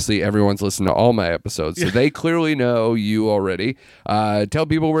obviously everyone's listened to all my episodes, so they clearly know you already. Tell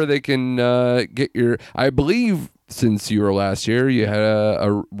people where they can get your... I believe since you were last year, you had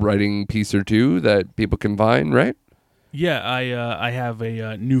a writing piece or two that people can find, right? Yeah, I have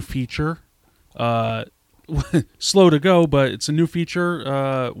a new feature. Slow to go, but it's a new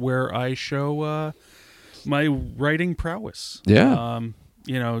feature where I show my writing prowess. Yeah.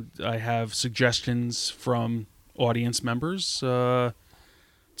 I have suggestions from audience members to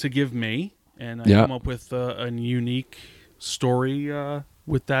give me, and I come up with a unique story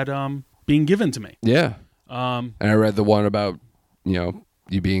with that being given to me. Yeah. And I read the one about,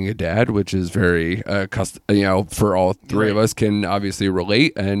 you being a dad, which is very, for all three of us can obviously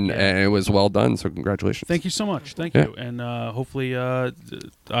relate, and it was well done. So congratulations. Thank you so much. Thank you. And hopefully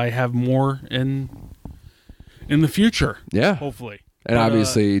I have more in the future. Yeah. Hopefully. And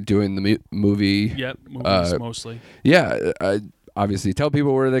obviously doing the movie. Yep. Movies mostly. Yeah. Obviously tell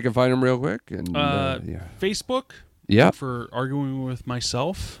people where they can find them real quick. And Facebook. Yeah. For arguing with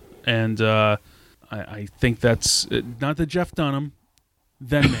myself. And I think that's not the Jeff Dunham.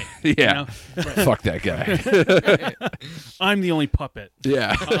 Then me. Yeah. Fuck that guy. I'm the only puppet.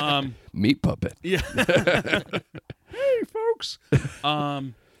 Yeah. Meat puppet. Yeah. Hey, folks.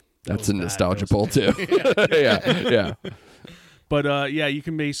 That's a nostalgia pull, too. Yeah. But, you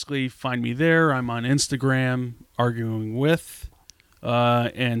can basically find me there. I'm on Instagram, arguing with,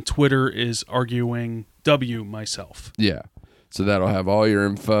 and Twitter is arguing myself. Yeah. So that'll have all your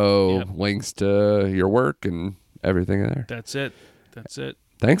info, links to your work, and everything in there. That's it.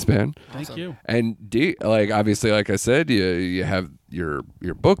 Thanks, man. Thank you. And obviously, like I said, you have your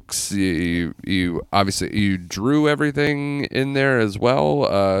books. You obviously you drew everything in there as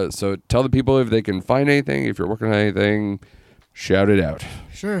well. So tell the people if they can find anything. If you're working on anything, shout it out.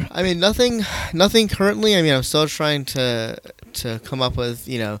 Sure. I mean, nothing currently. I mean, I'm still trying to come up with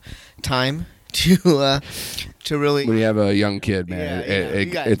time to really. When you have a young kid, man,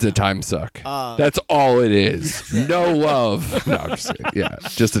 it's a time suck. That's all it is. No love. No, I'm just kidding. Yeah,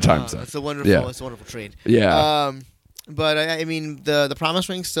 just a time suck. It's a wonderful trade. Yeah. But I mean, the Promise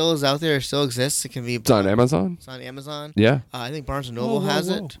Ring still is out there. It still exists. It can be. It's on Amazon. It's on Amazon. Yeah. I think Barnes and Noble has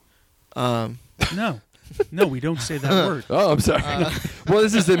it. No, we don't say that word. Oh, I'm sorry. Well,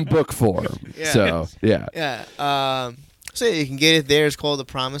 this is in book form. Yeah. So yeah. Yeah. So you can get it there. It's called The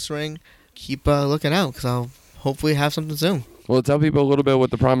Promise Ring. Keep looking out because I'll hopefully have something soon. Well, tell people a little bit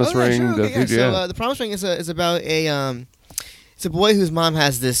what the Promise Ring. Sure, okay, So the Promise Ring is about it's a boy whose mom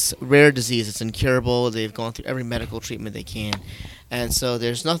has this rare disease. It's incurable. They've gone through every medical treatment they can, and so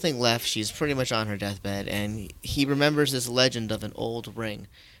there's nothing left. She's pretty much on her deathbed, and he remembers this legend of an old ring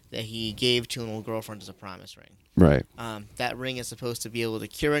that he gave to an old girlfriend as a promise ring. Right. That ring is supposed to be able to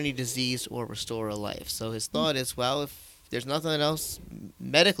cure any disease or restore a life. So his thought is, well, if there's nothing else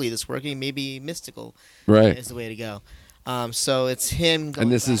medically that's working, maybe mystical is the way to go. So it's him going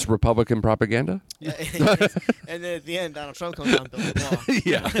And this is Republican propaganda? And then at the end, Donald Trump comes out and builds a wall.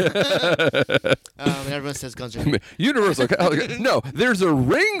 Yeah. And everyone says guns are... Universal. No, there's a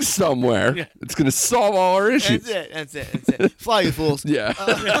ring somewhere. It's going to solve all our issues. That's it. Fly, you fools. Yeah.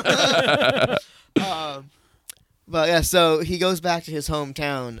 But yeah, so he goes back to his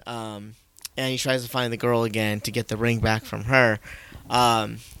hometown, and he tries to find the girl again to get the ring back from her.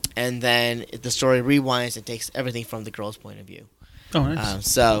 And then the story rewinds and takes everything from the girl's point of view. Oh, nice.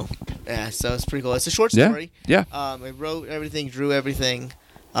 So it's pretty cool. It's a short story. Yeah. I wrote everything, drew everything,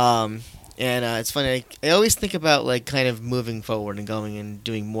 and it's funny. I always think about like kind of moving forward and going and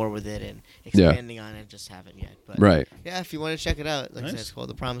doing more with it and expanding on it. Just haven't yet. But right. Yeah, if you want to check it out, like I said, it's called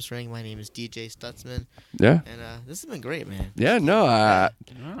The Promise Ring. My name is DJ Stutzman. Yeah. And this has been great, man. Yeah. No, I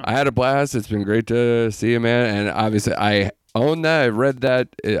had a blast. It's been great to see you, man. And obviously, I own that. I read that.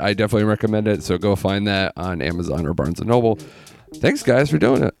 I definitely recommend it. So go find that on Amazon or Barnes & Noble. Thanks, guys, for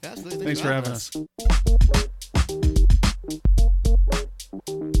doing it. Absolutely. Thanks for having us.